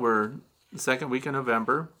now we're the second week of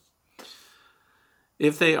November.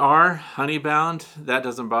 If they are honey bound, that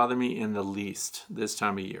doesn't bother me in the least this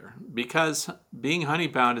time of year, because being honey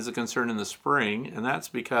bound is a concern in the spring, and that's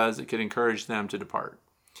because it could encourage them to depart.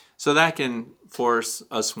 So that can force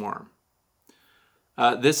a swarm.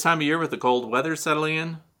 This time of year with the cold weather settling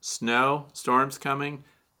in, snow, storms coming,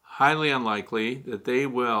 highly unlikely that they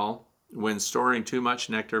will, when storing too much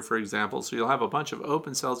nectar, for example. So you'll have a bunch of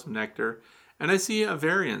open cells of nectar. And I see a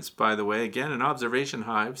variance, by the way, again, in observation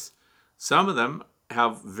hives. Some of them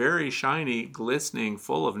have very shiny, glistening,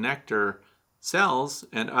 full of nectar cells,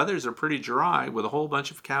 and others are pretty dry with a whole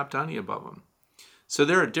bunch of capped honey above them. So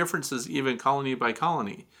there are differences even colony by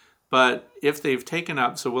colony. But if they've taken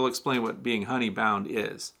up, so we'll explain what being honey bound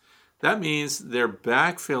is. That means they're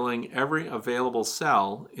backfilling every available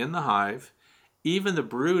cell in the hive, even the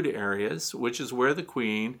brood areas, which is where the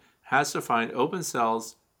queen has to find open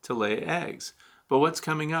cells to lay eggs. But what's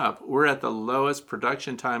coming up? We're at the lowest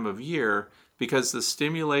production time of year because the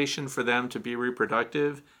stimulation for them to be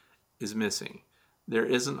reproductive is missing. There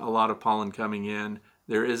isn't a lot of pollen coming in.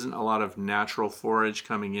 There isn't a lot of natural forage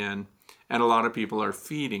coming in. And a lot of people are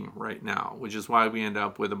feeding right now, which is why we end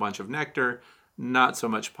up with a bunch of nectar, not so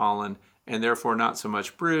much pollen, and therefore not so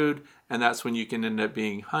much brood. And that's when you can end up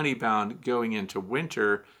being honey bound going into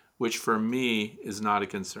winter, which for me is not a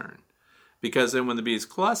concern. Because then when the bees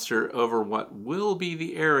cluster over what will be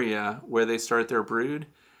the area where they start their brood,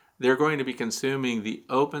 they're going to be consuming the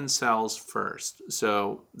open cells first.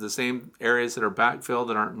 So the same areas that are backfilled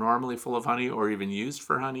that aren't normally full of honey or even used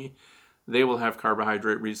for honey, they will have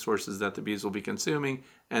carbohydrate resources that the bees will be consuming,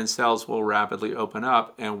 and cells will rapidly open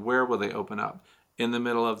up. And where will they open up? In the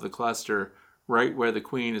middle of the cluster, right where the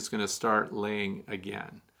queen is going to start laying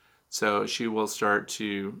again. So she will start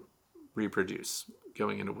to reproduce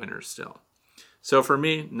going into winter still. So for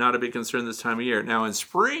me, not a big concern this time of year. Now in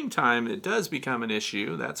springtime, it does become an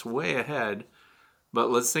issue. That's way ahead. But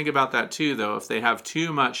let's think about that too, though. If they have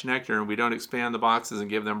too much nectar and we don't expand the boxes and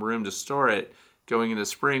give them room to store it going into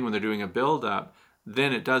spring when they're doing a buildup,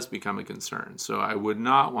 then it does become a concern. So I would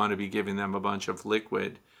not want to be giving them a bunch of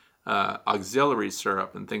liquid auxiliary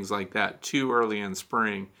syrup and things like that too early in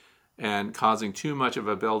spring and causing too much of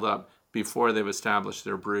a buildup before they've established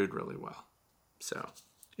their brood really well. So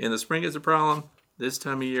in the spring it's a problem. This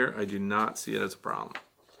time of year, I do not see it as a problem.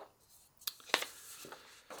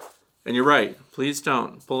 And you're right. Please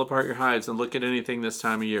don't pull apart your hives and look at anything this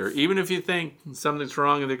time of year. Even if you think something's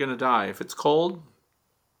wrong and they're going to die. If it's cold,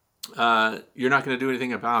 you're not going to do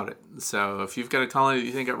anything about it. So if you've got a colony that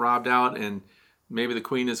you think got robbed out and maybe the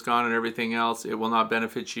queen is gone and everything else, it will not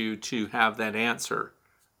benefit you to have that answer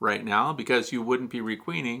right now because you wouldn't be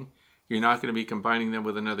requeening. You're not going to be combining them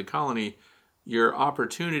with another colony. Your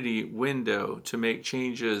opportunity window to make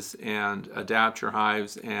changes and adapt your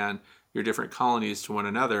hives and your different colonies to one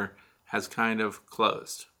another has kind of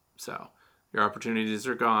closed. So your opportunities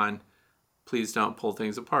are gone. Please don't pull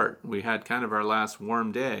things apart. We had kind of our last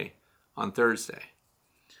warm day on Thursday.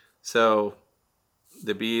 So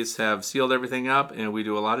the bees have sealed everything up and we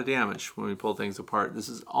do a lot of damage when we pull things apart. This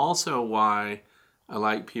is also why I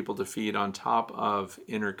like people to feed on top of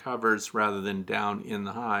inner covers rather than down in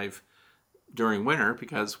the hive during winter,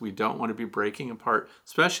 because we don't want to be breaking apart,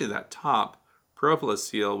 especially that top propolis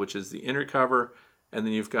seal, which is the inner cover, and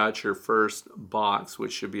then you've got your first box,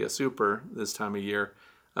 which should be a super this time of year.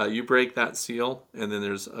 You break that seal, and then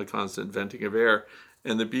there's a constant venting of air,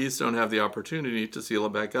 and the bees don't have the opportunity to seal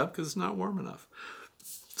it back up because it's not warm enough.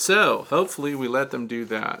 So hopefully we let them do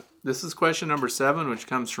that. This is question number 7, which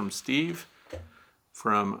comes from Steve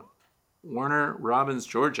from Warner Robins,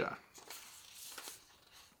 Georgia.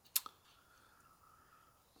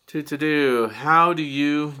 How do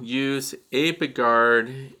you use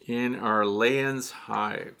Apiguard in our layens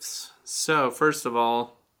hives? So first of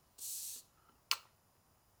all,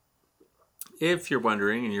 if you're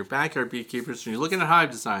wondering, and you're backyard beekeepers, and you're looking at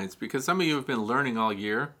hive designs, because some of you have been learning all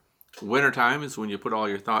year, wintertime is when you put all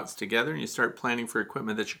your thoughts together and you start planning for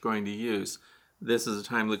equipment that you're going to use. This is a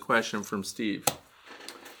timely question from Steve.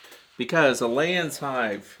 Because a layens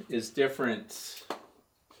hive is different.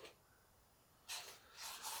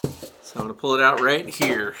 So I'm going to pull it out right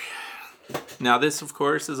here. Now this, of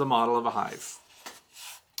course, is a model of a hive.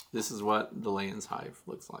 This is what the layens hive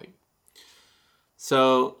looks like.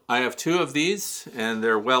 So I have 2 of these, and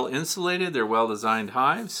they're well insulated, they're well designed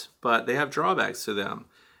hives, but they have drawbacks to them.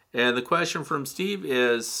 And the question from Steve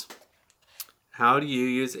is, how do you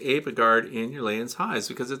use Apiguard in your layens hives?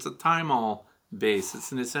 Because it's a thymol base,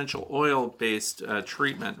 it's an essential oil-based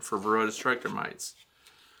treatment for varroa destructor mites.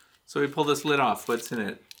 So we pull this lid off. What's in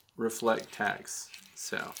it? Reflectex.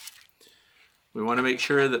 So we want to make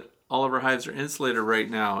sure that all of our hives are insulated right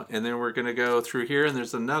now, and then we're going to go through here, and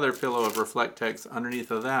there's another pillow of Reflectex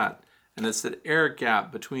underneath of that, and it's the air gap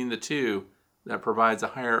between the two that provides a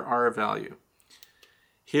higher R value.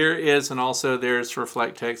 Here is, and also there's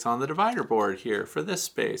Reflectex on the divider board here for this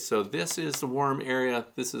space. So this is the warm area.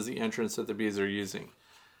 This is the entrance that the bees are using.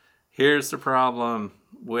 Here's the problem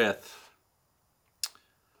with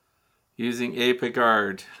using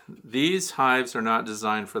Apiguard. These hives are not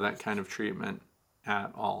designed for that kind of treatment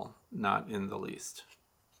at all, not in the least.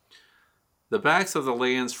 The backs of the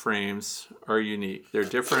layens frames are unique. They're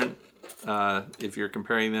different if you're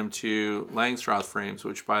comparing them to Langstroth frames,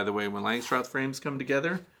 which, by the way, when Langstroth frames come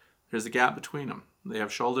together, there's a gap between them. They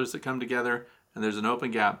have shoulders that come together, and there's an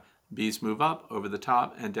open gap. Bees move up over the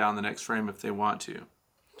top and down the next frame if they want to.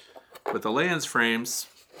 With the layens frames,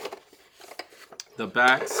 the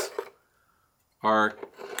backs are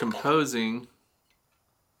composing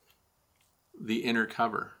the inner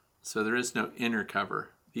cover. So there is no inner cover.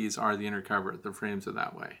 These are the inner cover. The frames are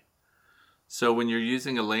that way. So when you're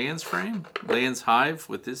using a layens frame, layens hive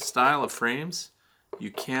with this style of frames,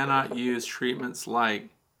 you cannot use treatments like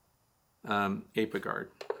Apiguard.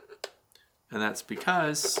 And that's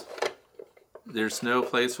because there's no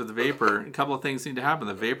place for the vapor. A couple of things need to happen.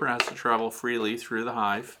 The vapor has to travel freely through the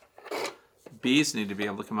hive. Bees need to be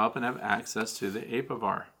able to come up and have access to the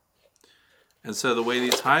apivar. And so the way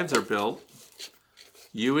these hives are built,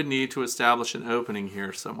 you would need to establish an opening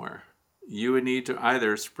here somewhere. You would need to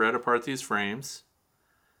either spread apart these frames,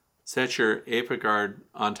 set your Apiguard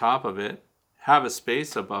on top of it, have a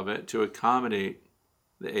space above it to accommodate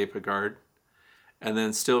the Apiguard, and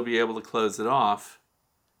then still be able to close it off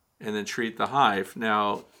and then treat the hive.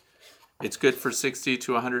 Now, it's good for 60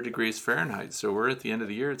 to 100 degrees Fahrenheit. So we're at the end of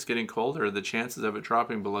the year, it's getting colder. The chances of it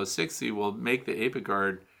dropping below 60 will make the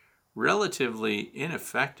Apiguard relatively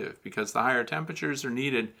ineffective because the higher temperatures are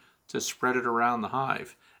needed to spread it around the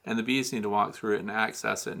hive. And the bees need to walk through it and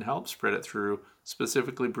access it and help spread it through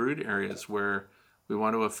specifically brood areas where we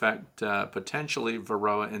want to affect potentially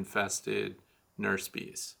varroa-infested nurse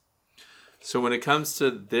bees. So when it comes to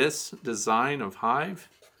this design of hive,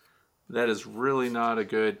 that is really not a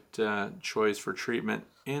good choice for treatment,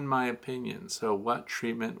 in my opinion. So what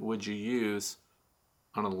treatment would you use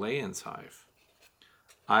on a layens hive?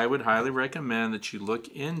 I would highly recommend that you look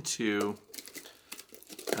into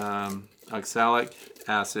oxalic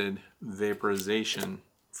acid vaporization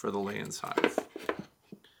for the layens hive.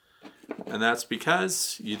 And that's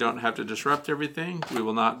because you don't have to disrupt everything. We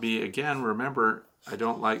will not be, again, remember, I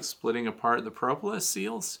don't like splitting apart the propolis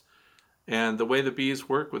seals. And the way the bees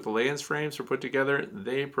work with the layens frames are put together,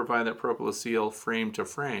 they provide that propolis seal frame to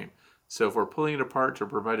frame. So if we're pulling it apart to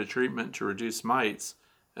provide a treatment to reduce mites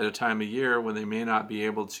at a time of year when they may not be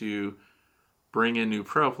able to bring in new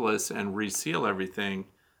propolis and reseal everything,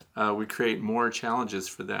 we create more challenges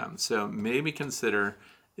for them. So maybe consider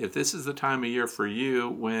if this is the time of year for you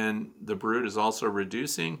when the brood is also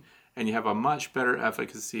reducing and you have a much better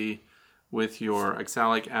efficacy with your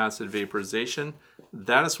oxalic acid vaporization,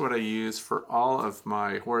 that is what I use for all of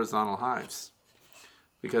my horizontal hives.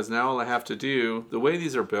 Because now all I have to do, the way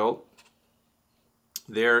these are built,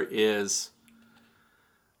 there is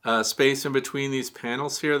space in between these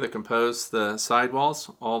panels here that compose the sidewalls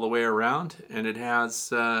all the way around, and it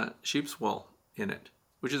has sheep's wool in it,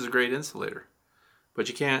 which is a great insulator. But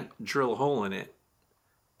you can't drill a hole in it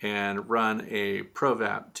and run a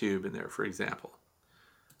ProVap tube in there, for example,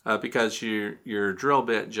 because your drill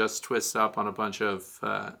bit just twists up on a bunch of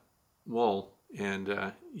wool and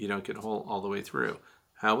you don't get a hole all the way through.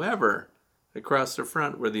 However, across the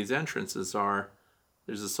front where these entrances are,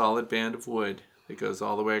 there's a solid band of wood that goes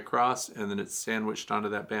all the way across, and then it's sandwiched onto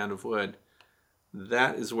that band of wood.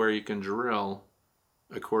 That is where you can drill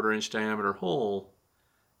a 1/4 inch diameter hole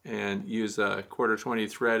and use a 1/4-20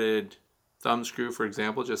 threaded thumb screw, for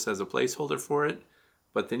example, just as a placeholder for it.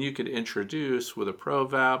 But then you could introduce with a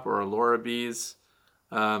ProVap or a LoraBees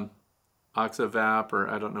Oxavap, or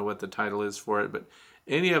I don't know what the title is for it, but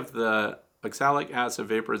any of the oxalic acid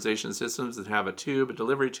vaporization systems that have a tube, a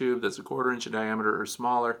delivery tube that's a 1/4 inch in diameter or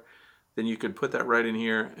smaller, then you could put that right in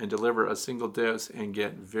here and deliver a single dose and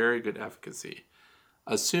get very good efficacy.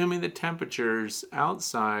 Assuming the temperatures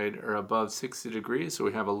outside are above 60 degrees, so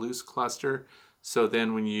we have a loose cluster, so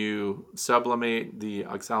then when you sublimate the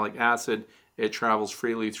oxalic acid, it travels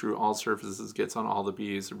freely through all surfaces, gets on all the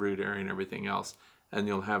bees, the brood area, and everything else, and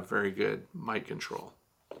you'll have very good mite control.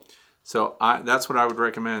 So that's what I would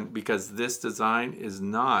recommend, because this design is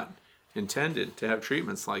not intended to have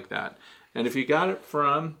treatments like that. And if you got it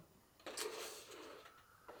from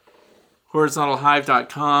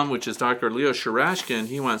horizontalhive.com, which is Dr. Leo Shurashkin,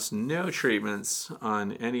 he wants no treatments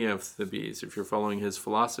on any of the bees if you're following his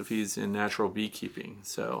philosophies in natural beekeeping.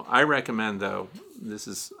 So I recommend, though,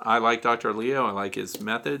 I like Dr. Leo, I like his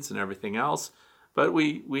methods and everything else, but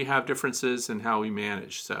we have differences in how we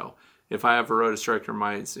manage. So if I have varroa destructor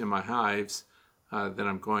mites in my hives, then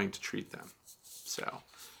I'm going to treat them. So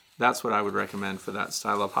that's what I would recommend for that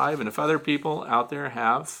style of hive. And if other people out there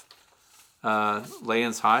have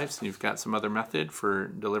lay-ins hives and you've got some other method for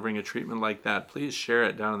delivering a treatment like that, please share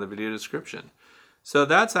it down in the video description. So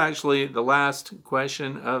that's actually the last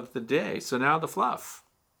question of the day. So now the fluff.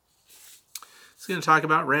 It's going to talk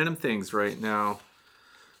about random things right now.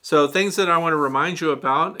 So things that I want to remind you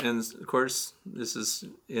about, and of course this is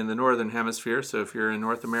in the northern hemisphere, so if you're in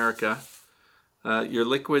North America, your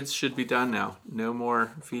liquids should be done now. No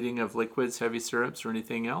more feeding of liquids, heavy syrups, or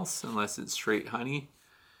anything else unless it's straight honey.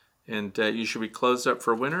 And you should be closed up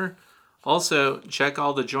for winter. Also, check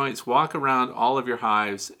all the joints. Walk around all of your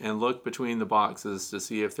hives and look between the boxes to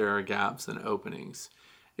see if there are gaps and openings.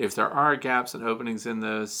 If there are gaps and openings in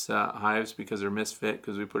those hives because they're misfit,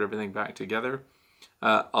 because we put everything back together,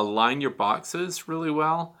 align your boxes really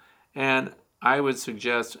well. And I would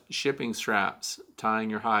suggest shipping straps,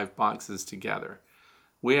 tying your hive boxes together.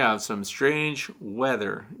 We have some strange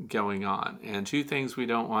weather going on, and two things we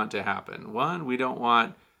don't want to happen. One, we don't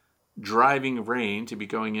want driving rain to be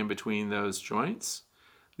going in between those joints.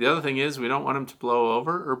 The other thing is we don't want them to blow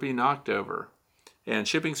over or be knocked over. And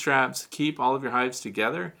shipping straps keep all of your hives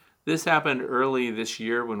together. This happened early this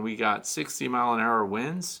year when we got 60-mile-an-hour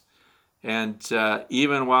winds. And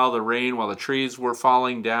even while the trees were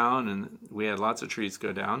falling down, and we had lots of trees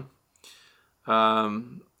go down,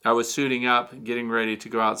 I was suiting up, getting ready to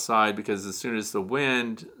go outside, because as soon as the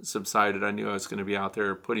wind subsided, I knew I was going to be out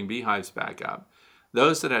there putting beehives back up.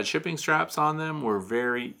 Those that had shipping straps on them were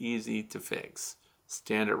very easy to fix.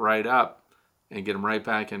 Stand it right up and get them right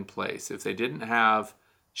back in place. If they didn't have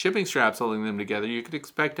shipping straps holding them together, you could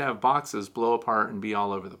expect to have boxes blow apart and be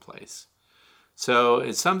all over the place. So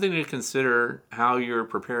it's something to consider how you're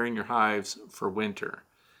preparing your hives for winter.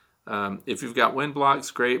 If you've got wind blocks,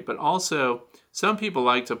 great, but also some people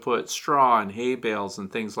like to put straw and hay bales and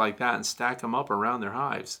things like that and stack them up around their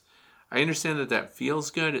hives. I understand that feels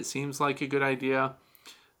good. It seems like a good idea.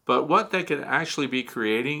 But what that could actually be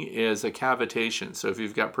creating is a cavitation. So if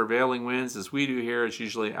you've got prevailing winds, as we do here, it's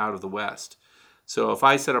usually out of the west. So if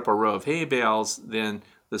I set up a row of hay bales, then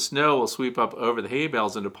the snow will sweep up over the hay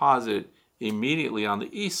bales and deposit immediately on the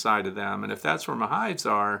east side of them. And if that's where my hives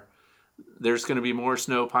are, there's going to be more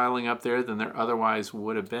snow piling up there than there otherwise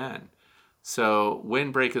would have been. So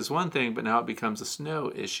windbreak is one thing, but now it becomes a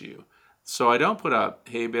snow issue. So I don't put up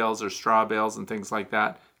hay bales or straw bales and things like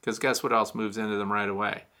that, because guess what else moves into them right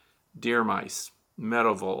away? Deer mice,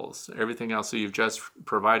 meadow voles, everything else. So you've just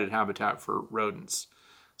provided habitat for rodents.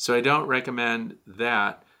 So I don't recommend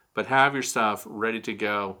that, but have your stuff ready to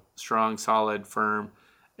go, strong, solid, firm,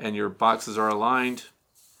 and your boxes are aligned.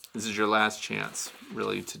 This is your last chance,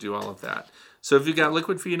 really, to do all of that. So if you've got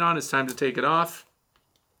liquid feed on, it's time to take it off.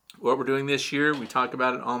 What we're doing this year, we talk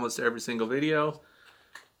about it almost every single video.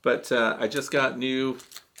 But I just got new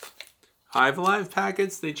Hive Alive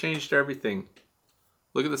packets. They changed everything.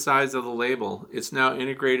 Look at the size of the label. It's now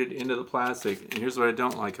integrated into the plastic. And here's what I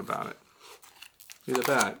don't like about it. Look at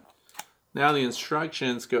that. Now the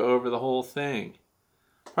instructions go over the whole thing.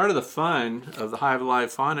 Part of the fun of the Hive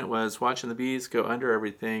Alive fondant was watching the bees go under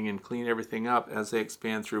everything and clean everything up as they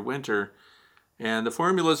expand through winter. And the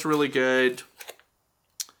formula is really good.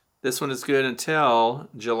 This one is good until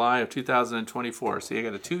July of 2024. So you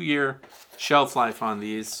got a 2-year shelf life on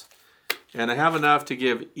these. And I have enough to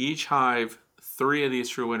give each hive 3 of these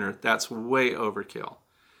through winter. That's way overkill.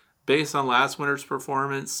 Based on last winter's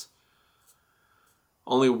performance,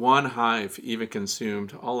 only 1 hive even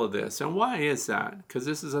consumed all of this. And why is that? Because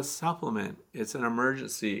this is a supplement. It's an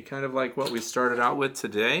emergency, kind of like what we started out with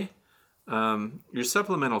today. Your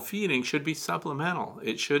supplemental feeding should be supplemental.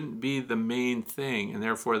 It shouldn't be the main thing. And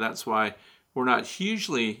therefore, that's why we're not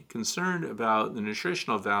hugely concerned about the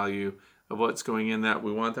nutritional value of what's going in that.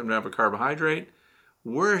 We want them to have a carbohydrate.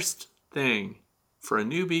 Worst thing for a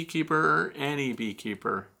new beekeeper or any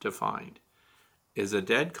beekeeper to find is a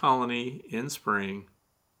dead colony in spring,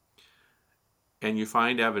 and you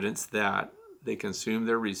find evidence that they consumed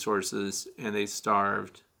their resources and they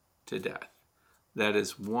starved to death. That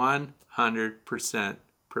is 100%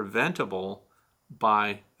 preventable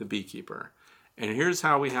by the beekeeper. And here's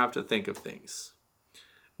how we have to think of things.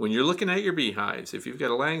 When you're looking at your beehives, if you've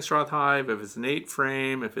got a Langstroth hive, if it's an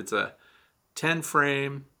 8-frame, if it's a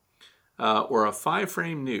 10-frame, or a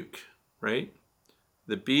 5-frame nuke, right?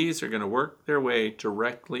 The bees are going to work their way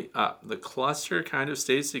directly up. The cluster kind of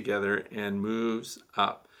stays together and moves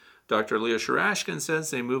up. Dr. Leo Shurashkin says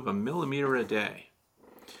they move 1 millimeter a day.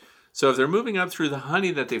 So if they're moving up through the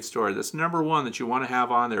honey that they've stored, that's number 1 that you want to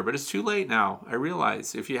have on there. But it's too late now. I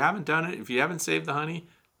realize if you haven't done it, if you haven't saved the honey,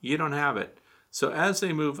 you don't have it. So as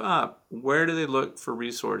they move up, where do they look for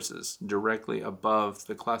resources? Directly above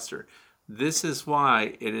the cluster. This is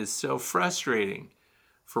why it is so frustrating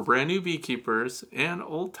for brand new beekeepers and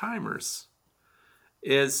old timers,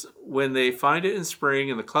 is when they find it in spring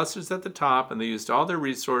and the cluster's at the top and they used all their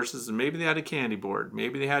resources and maybe they had a candy board,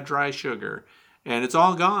 maybe they had dry sugar, and it's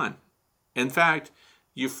all gone. In fact,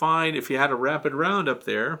 you find if you had a rapid round up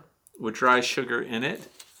there with dry sugar in it,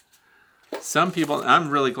 some people, I'm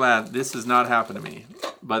really glad this has not happened to me,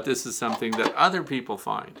 but this is something that other people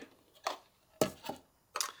find.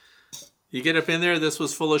 You get up in there, this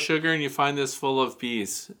was full of sugar, and you find this full of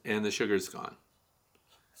bees, and the sugar's gone.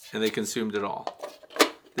 And they consumed it all.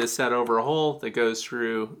 This sat over a hole that goes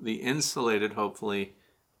through the insulated, hopefully,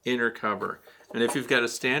 inner cover. And if you've got a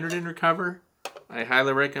standard inner cover, I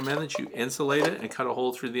highly recommend that you insulate it and cut a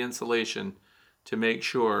hole through the insulation to make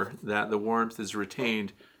sure that the warmth is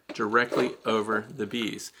retained directly over the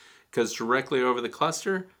bees. Because directly over the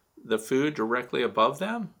cluster, the food directly above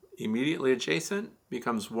them, immediately adjacent,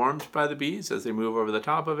 becomes warmed by the bees as they move over the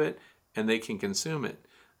top of it, and they can consume it.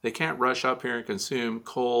 They can't rush up here and consume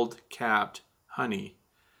cold capped honey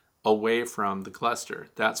away from the cluster.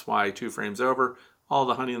 That's why 2 frames over, all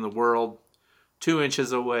the honey in the world, 2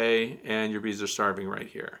 inches away, and your bees are starving right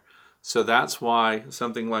here. So that's why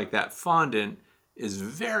something like that fondant is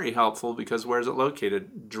very helpful, because where is it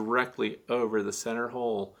located? Directly over the center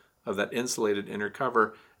hole of that insulated inner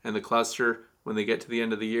cover, and the cluster, when they get to the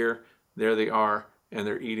end of the year, there they are, and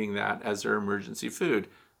they're eating that as their emergency food.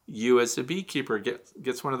 You as a beekeeper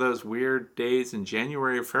gets one of those weird days in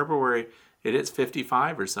January or February, it hits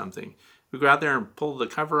 55 or something. We go out there and pull the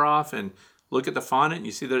cover off and look at the fondant, and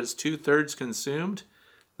you see that it's 2/3 consumed.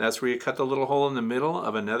 That's where you cut the little hole in the middle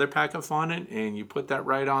of another pack of fondant, and you put that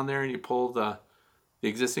right on there, and you pull the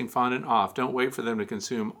existing fondant off. Don't wait for them to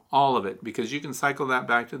consume all of it, because you can cycle that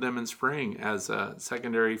back to them in spring as a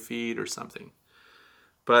secondary feed or something.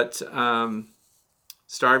 But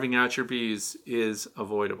starving out your bees is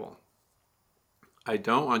avoidable. I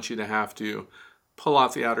don't want you to have to pull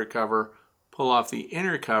off the outer cover, pull off the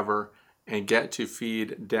inner cover, and get to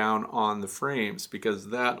feed down on the frames, because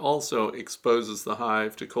that also exposes the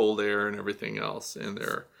hive to cold air and everything else in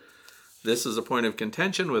there. This is a point of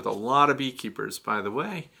contention with a lot of beekeepers, by the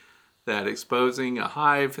way, that exposing a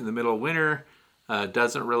hive in the middle of winter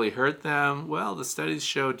doesn't really hurt them. Well, the studies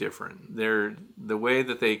show different. The way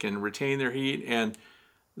that they can retain their heat, and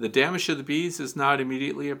the damage to the bees is not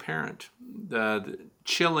immediately apparent. The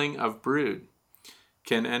chilling of brood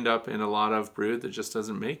can end up in a lot of brood that just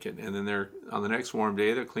doesn't make it. And then on the next warm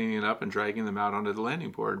day, they're cleaning it up and dragging them out onto the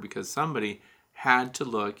landing board because somebody had to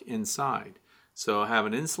look inside. So have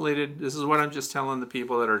an insulated, this is what I'm just telling the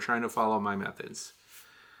people that are trying to follow my methods.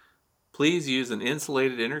 Please use an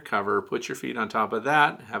insulated inner cover, put your feed on top of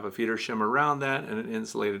that, have a feeder shim around that, and an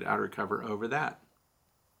insulated outer cover over that.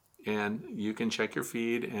 And you can check your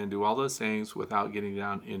feed and do all those things without getting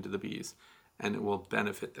down into the bees, and it will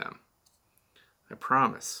benefit them. I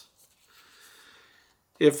promise.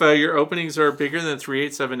 If your openings are bigger than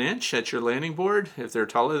 3/8 of an inch at your landing board, if they're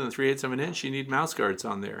taller than 3/8 of an inch, you need mouse guards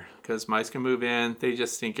on there because mice can move in. They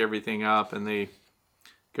just stink everything up and they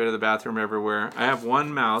go to the bathroom everywhere. I have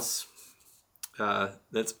one mouse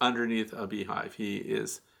that's underneath a beehive. He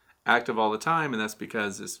is active all the time, and that's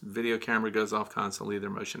because this video camera goes off constantly.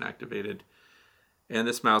 They're motion activated. And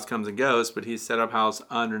this mouse comes and goes, but he's set up house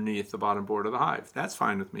underneath the bottom board of the hive. That's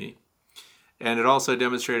fine with me. And it also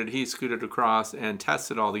demonstrated he scooted across and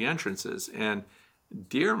tested all the entrances. And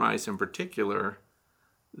deer mice in particular,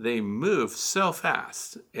 they move so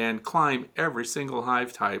fast and climb every single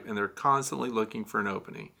hive type, and they're constantly looking for an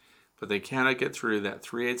opening. But they cannot get through that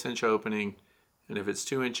 3/8 inch opening. And if it's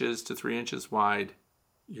 2 inches to 3 inches wide,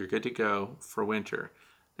 you're good to go for winter.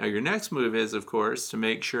 Now your next move is, of course, to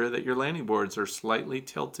make sure that your landing boards are slightly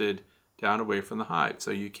tilted down away from the hive.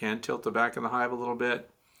 So you can tilt the back of the hive a little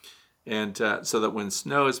bit, and so that when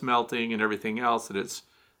snow is melting and everything else, that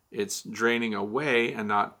it's draining away and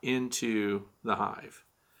not into the hive.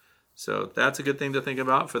 So that's a good thing to think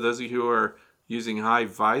about for those of you who are using hive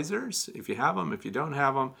visors, if you have them, if you don't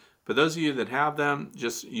have them. But those of you that have them,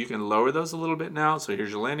 you can lower those a little bit now. So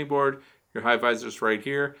here's your landing board, your hive visor's right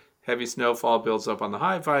here. Heavy snowfall builds up on the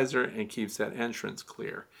hive visor and keeps that entrance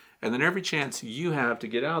clear. And then every chance you have to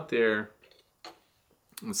get out there,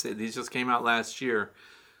 let's say these just came out last year,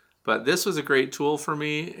 but this was a great tool for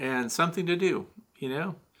me and something to do, you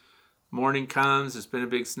know. Morning comes, it's been a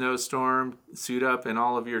big snowstorm, suit up in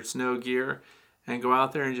all of your snow gear and go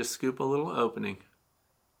out there and just scoop a little opening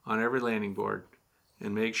on every landing board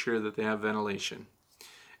and make sure that they have ventilation.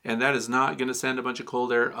 And that is not going to send a bunch of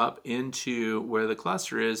cold air up into where the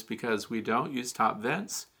cluster is because we don't use top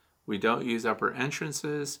vents. We don't use upper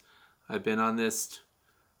entrances. I've been on this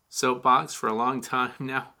soapbox for a long time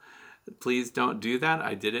now. Please don't do that.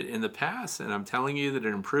 I did it in the past, and I'm telling you that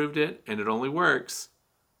it improved it, and it only works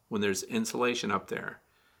when there's insulation up there.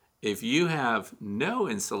 If you have no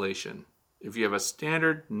insulation, if you have a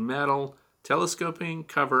standard metal telescoping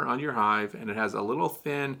cover on your hive and it has a little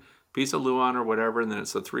thin piece of luan or whatever, and then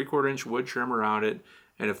it's a 3/4 inch wood trim around it,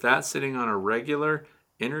 and if that's sitting on a regular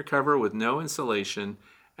inner cover with no insulation,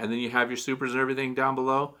 and then you have your supers and everything down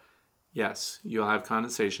below, yes, you'll have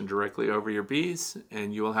condensation directly over your bees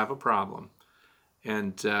and you will have a problem.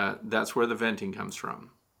 And that's where the venting comes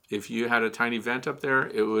from. If you had a tiny vent up there,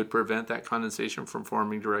 it would prevent that condensation from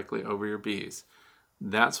forming directly over your bees.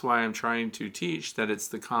 That's why I'm trying to teach that it's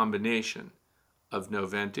the combination of no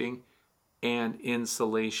venting and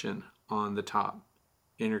insulation on the top,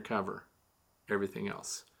 inner cover, everything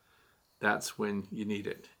else. That's when you need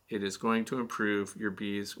it. It is going to improve your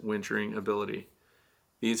bees' wintering ability.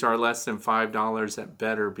 These are less than $5 at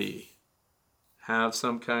Better Bee. Have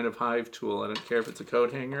some kind of hive tool. I don't care if it's a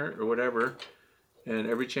coat hanger or whatever. And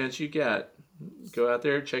every chance you get, go out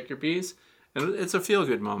there, check your bees. And it's a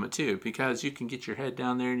feel-good moment too, because you can get your head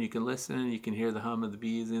down there and you can listen and you can hear the hum of the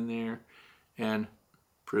bees in there. And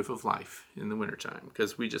proof of life in the wintertime,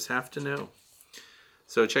 because we just have to know.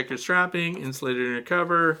 So check your strapping, insulated inner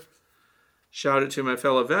cover. Shout it to my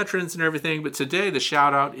fellow veterans and everything. But today the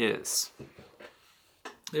shout out is,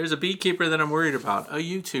 there's a beekeeper that I'm worried about, a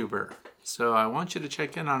YouTuber. So I want you to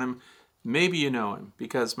check in on him. Maybe you know him,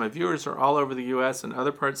 because my viewers are all over the U.S. and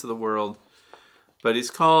other parts of the world. But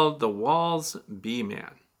he's called the Walls Bee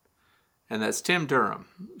Man. And that's Tim Durham.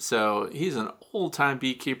 So he's an old-time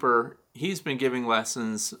beekeeper. He's been giving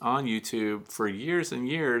lessons on YouTube for years and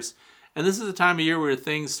years. And this is the time of year where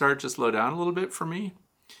things start to slow down a little bit for me.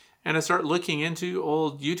 And I start looking into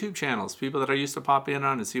old YouTube channels, people that I used to pop in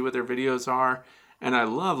on and see what their videos are. And I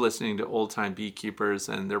love listening to old-time beekeepers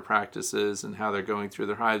and their practices and how they're going through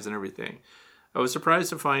their hives and everything. I was surprised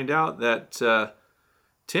to find out that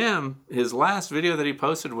Tim, his last video that he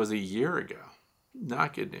posted was a year ago.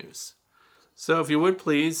 Not good news. So if you would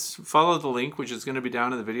please follow the link, which is going to be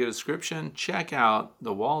down in the video description. Check out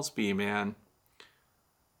the Walls Bee Man.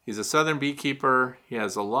 He's a southern beekeeper. He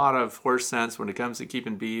has a lot of horse sense when it comes to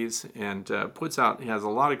keeping bees, and he has a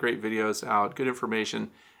lot of great videos out, good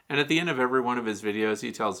information. And at the end of every one of his videos,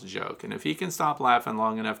 he tells a joke. And if he can stop laughing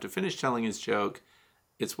long enough to finish telling his joke,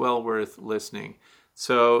 it's well worth listening.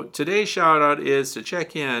 So today's shout out is to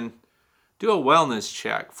check in, do a wellness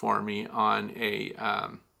check for me on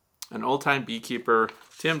an old-time beekeeper,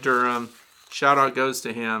 Tim Durham. Shout out goes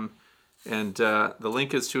to him. And the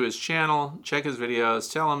link is to his channel. Check his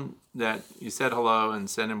videos. Tell him that you said hello and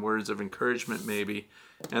send him words of encouragement maybe.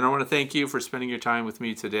 And I want to thank you for spending your time with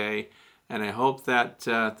me today. And I hope that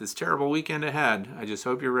this terrible weekend ahead, I just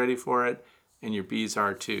hope you're ready for it and your bees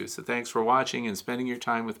are too. So thanks for watching and spending your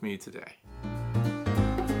time with me today.